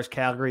as far as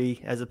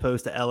Calgary as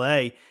opposed to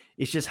LA,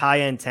 it's just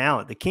high-end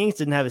talent. The Kings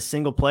didn't have a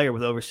single player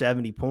with over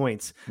 70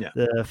 points. Yeah.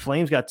 The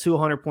Flames got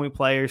 200-point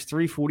players,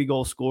 3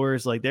 40-goal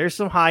scorers. Like, there's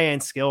some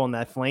high-end skill on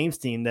that Flames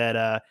team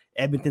that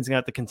Edmonton's going to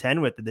have to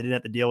contend with that they didn't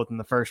have to deal with in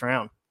the first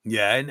round.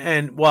 Yeah,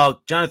 and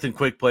while Jonathan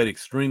Quick played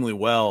extremely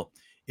well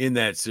in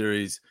that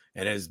series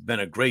and has been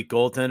a great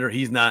goaltender,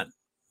 he's not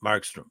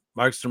Markstrom.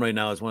 Markstrom right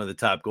now is one of the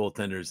top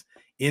goaltenders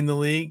in the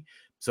league.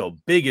 So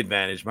big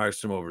advantage,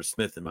 Markstrom over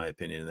Smith, in my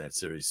opinion, in that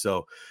series.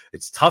 So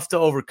it's tough to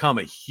overcome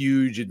a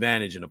huge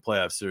advantage in a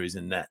playoff series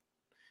in net.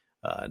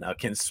 Now,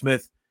 Ken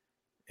Smith,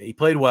 he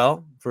played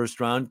well first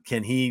round.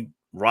 Can he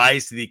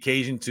rise to the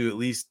occasion to at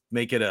least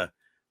make it a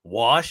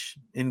wash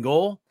in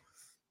goal?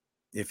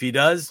 If he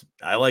does,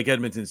 I like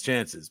Edmonton's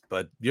chances.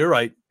 But you're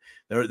right.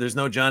 There's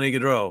no Johnny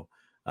Gaudreau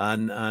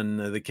on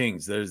the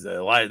Kings. There's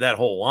a lot of that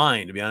whole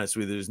line, to be honest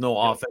with you. There's no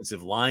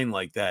offensive line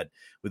like that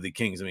with the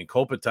Kings. I mean,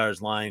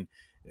 Kopitar's line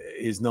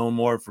is known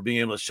more for being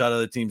able to shut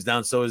other teams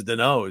down. So is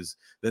Danault's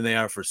than they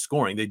are for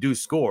scoring. They do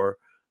score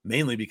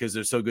mainly because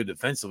they're so good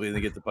defensively and they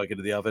get the puck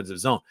into the offensive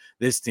zone.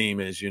 This team,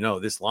 as you know,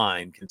 this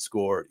line can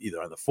score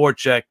either on the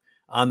forecheck,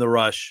 on the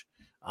rush,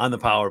 on the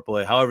power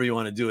play, however you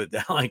want to do it.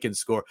 That line can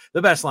score.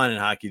 The best line in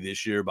hockey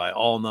this year by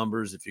all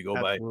numbers, if you go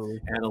Absolutely.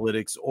 By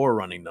analytics or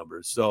running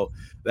numbers. So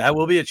that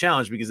will be a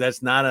challenge because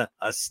that's not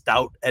a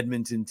stout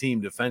Edmonton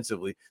team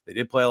defensively. They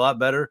did play a lot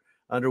better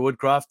under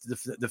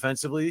Woodcroft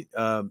defensively.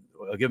 I'll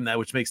give them that,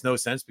 which makes no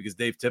sense because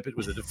Dave Tippett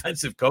was a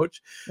defensive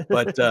coach,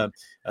 but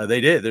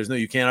they did.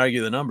 You can't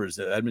argue the numbers.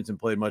 Edmonton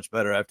played much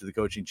better after the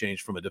coaching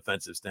change from a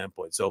defensive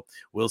standpoint. So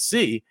we'll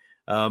see.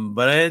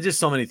 But just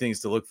so many things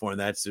to look for in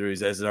that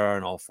series as there are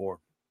in all 4.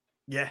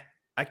 Yeah,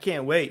 I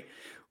can't wait.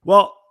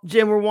 Well,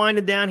 Jim, we're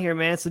winding down here,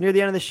 man. So near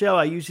the end of the show,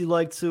 I usually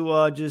like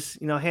to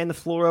just, hand the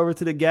floor over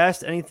to the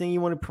guest. Anything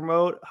you want to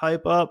promote,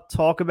 hype up,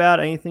 talk about,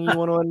 anything you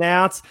want to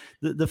announce,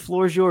 the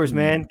floor is yours,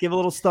 man. Give a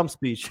little stump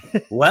speech.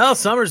 Well,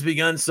 summer's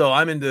begun, so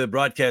I'm into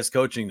broadcast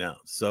coaching now.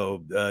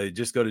 So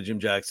just go to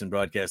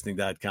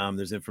JimJacksonBroadcasting.com.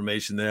 There's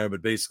information there,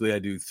 but basically I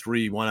do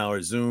 3 1-hour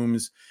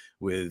Zooms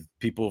with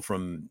people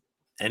from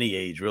any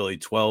age, really.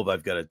 12.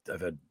 I've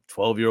had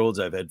 12-year-olds.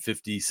 I've had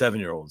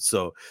 57-year-olds.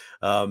 So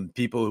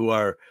people who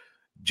are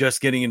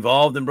just getting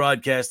involved in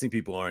broadcasting,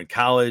 people who are in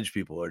college,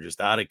 people who are just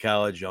out of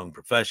college, young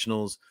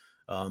professionals,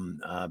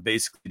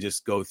 basically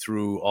just go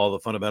through all the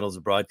fundamentals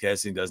of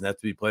broadcasting. Doesn't have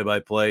to be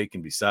play-by-play. It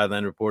can be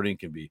sideline reporting,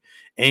 can be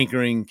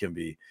anchoring, can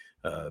be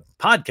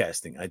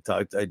podcasting.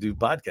 I do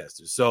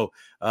podcasters. So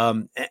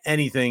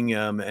anything,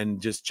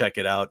 and just check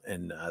it out.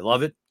 And I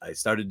love it. I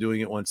started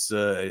doing it once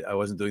I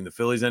wasn't doing the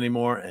Phillies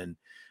anymore. And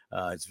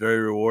it's very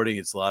rewarding.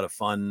 It's a lot of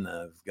fun.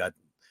 I've got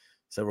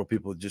several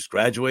people just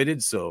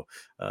graduated. So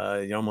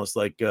you're almost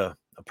like a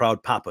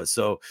proud papa.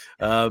 So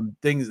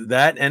things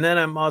that, and then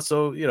I'm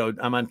also,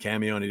 I'm on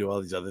Cameo and I do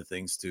all these other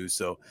things too.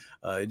 So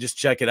just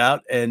check it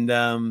out.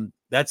 And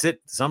that's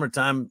it.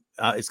 Summertime,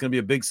 it's going to be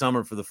a big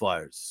summer for the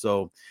Flyers.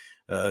 So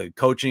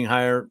coaching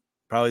hire,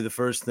 probably the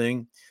first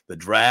thing. The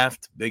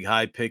draft, big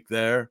high pick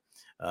there.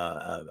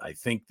 I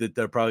think that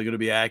they're probably going to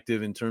be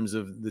active in terms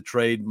of the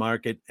trade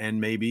market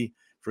and maybe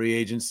free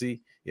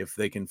agency if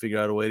they can figure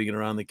out a way to get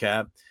around the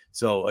cap.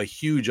 So a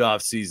huge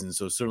offseason.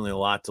 So certainly a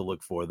lot to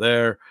look for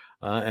there.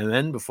 And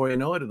then before you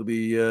know it, it'll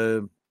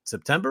be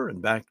September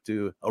and back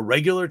to a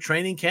regular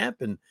training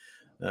camp and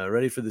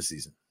ready for the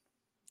season.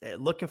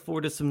 Looking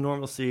forward to some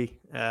normalcy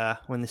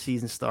when the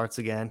season starts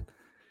again.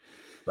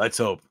 Let's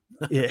hope.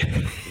 Yeah.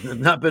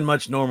 Not been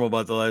much normal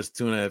about the last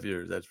 2.5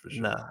 years. That's for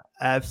sure. No,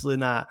 absolutely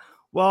not.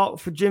 Well,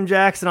 for Jim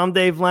Jackson, I'm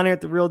Dave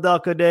Leonard, the Real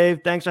Delco Dave.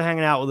 Thanks for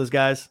hanging out with us,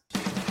 guys.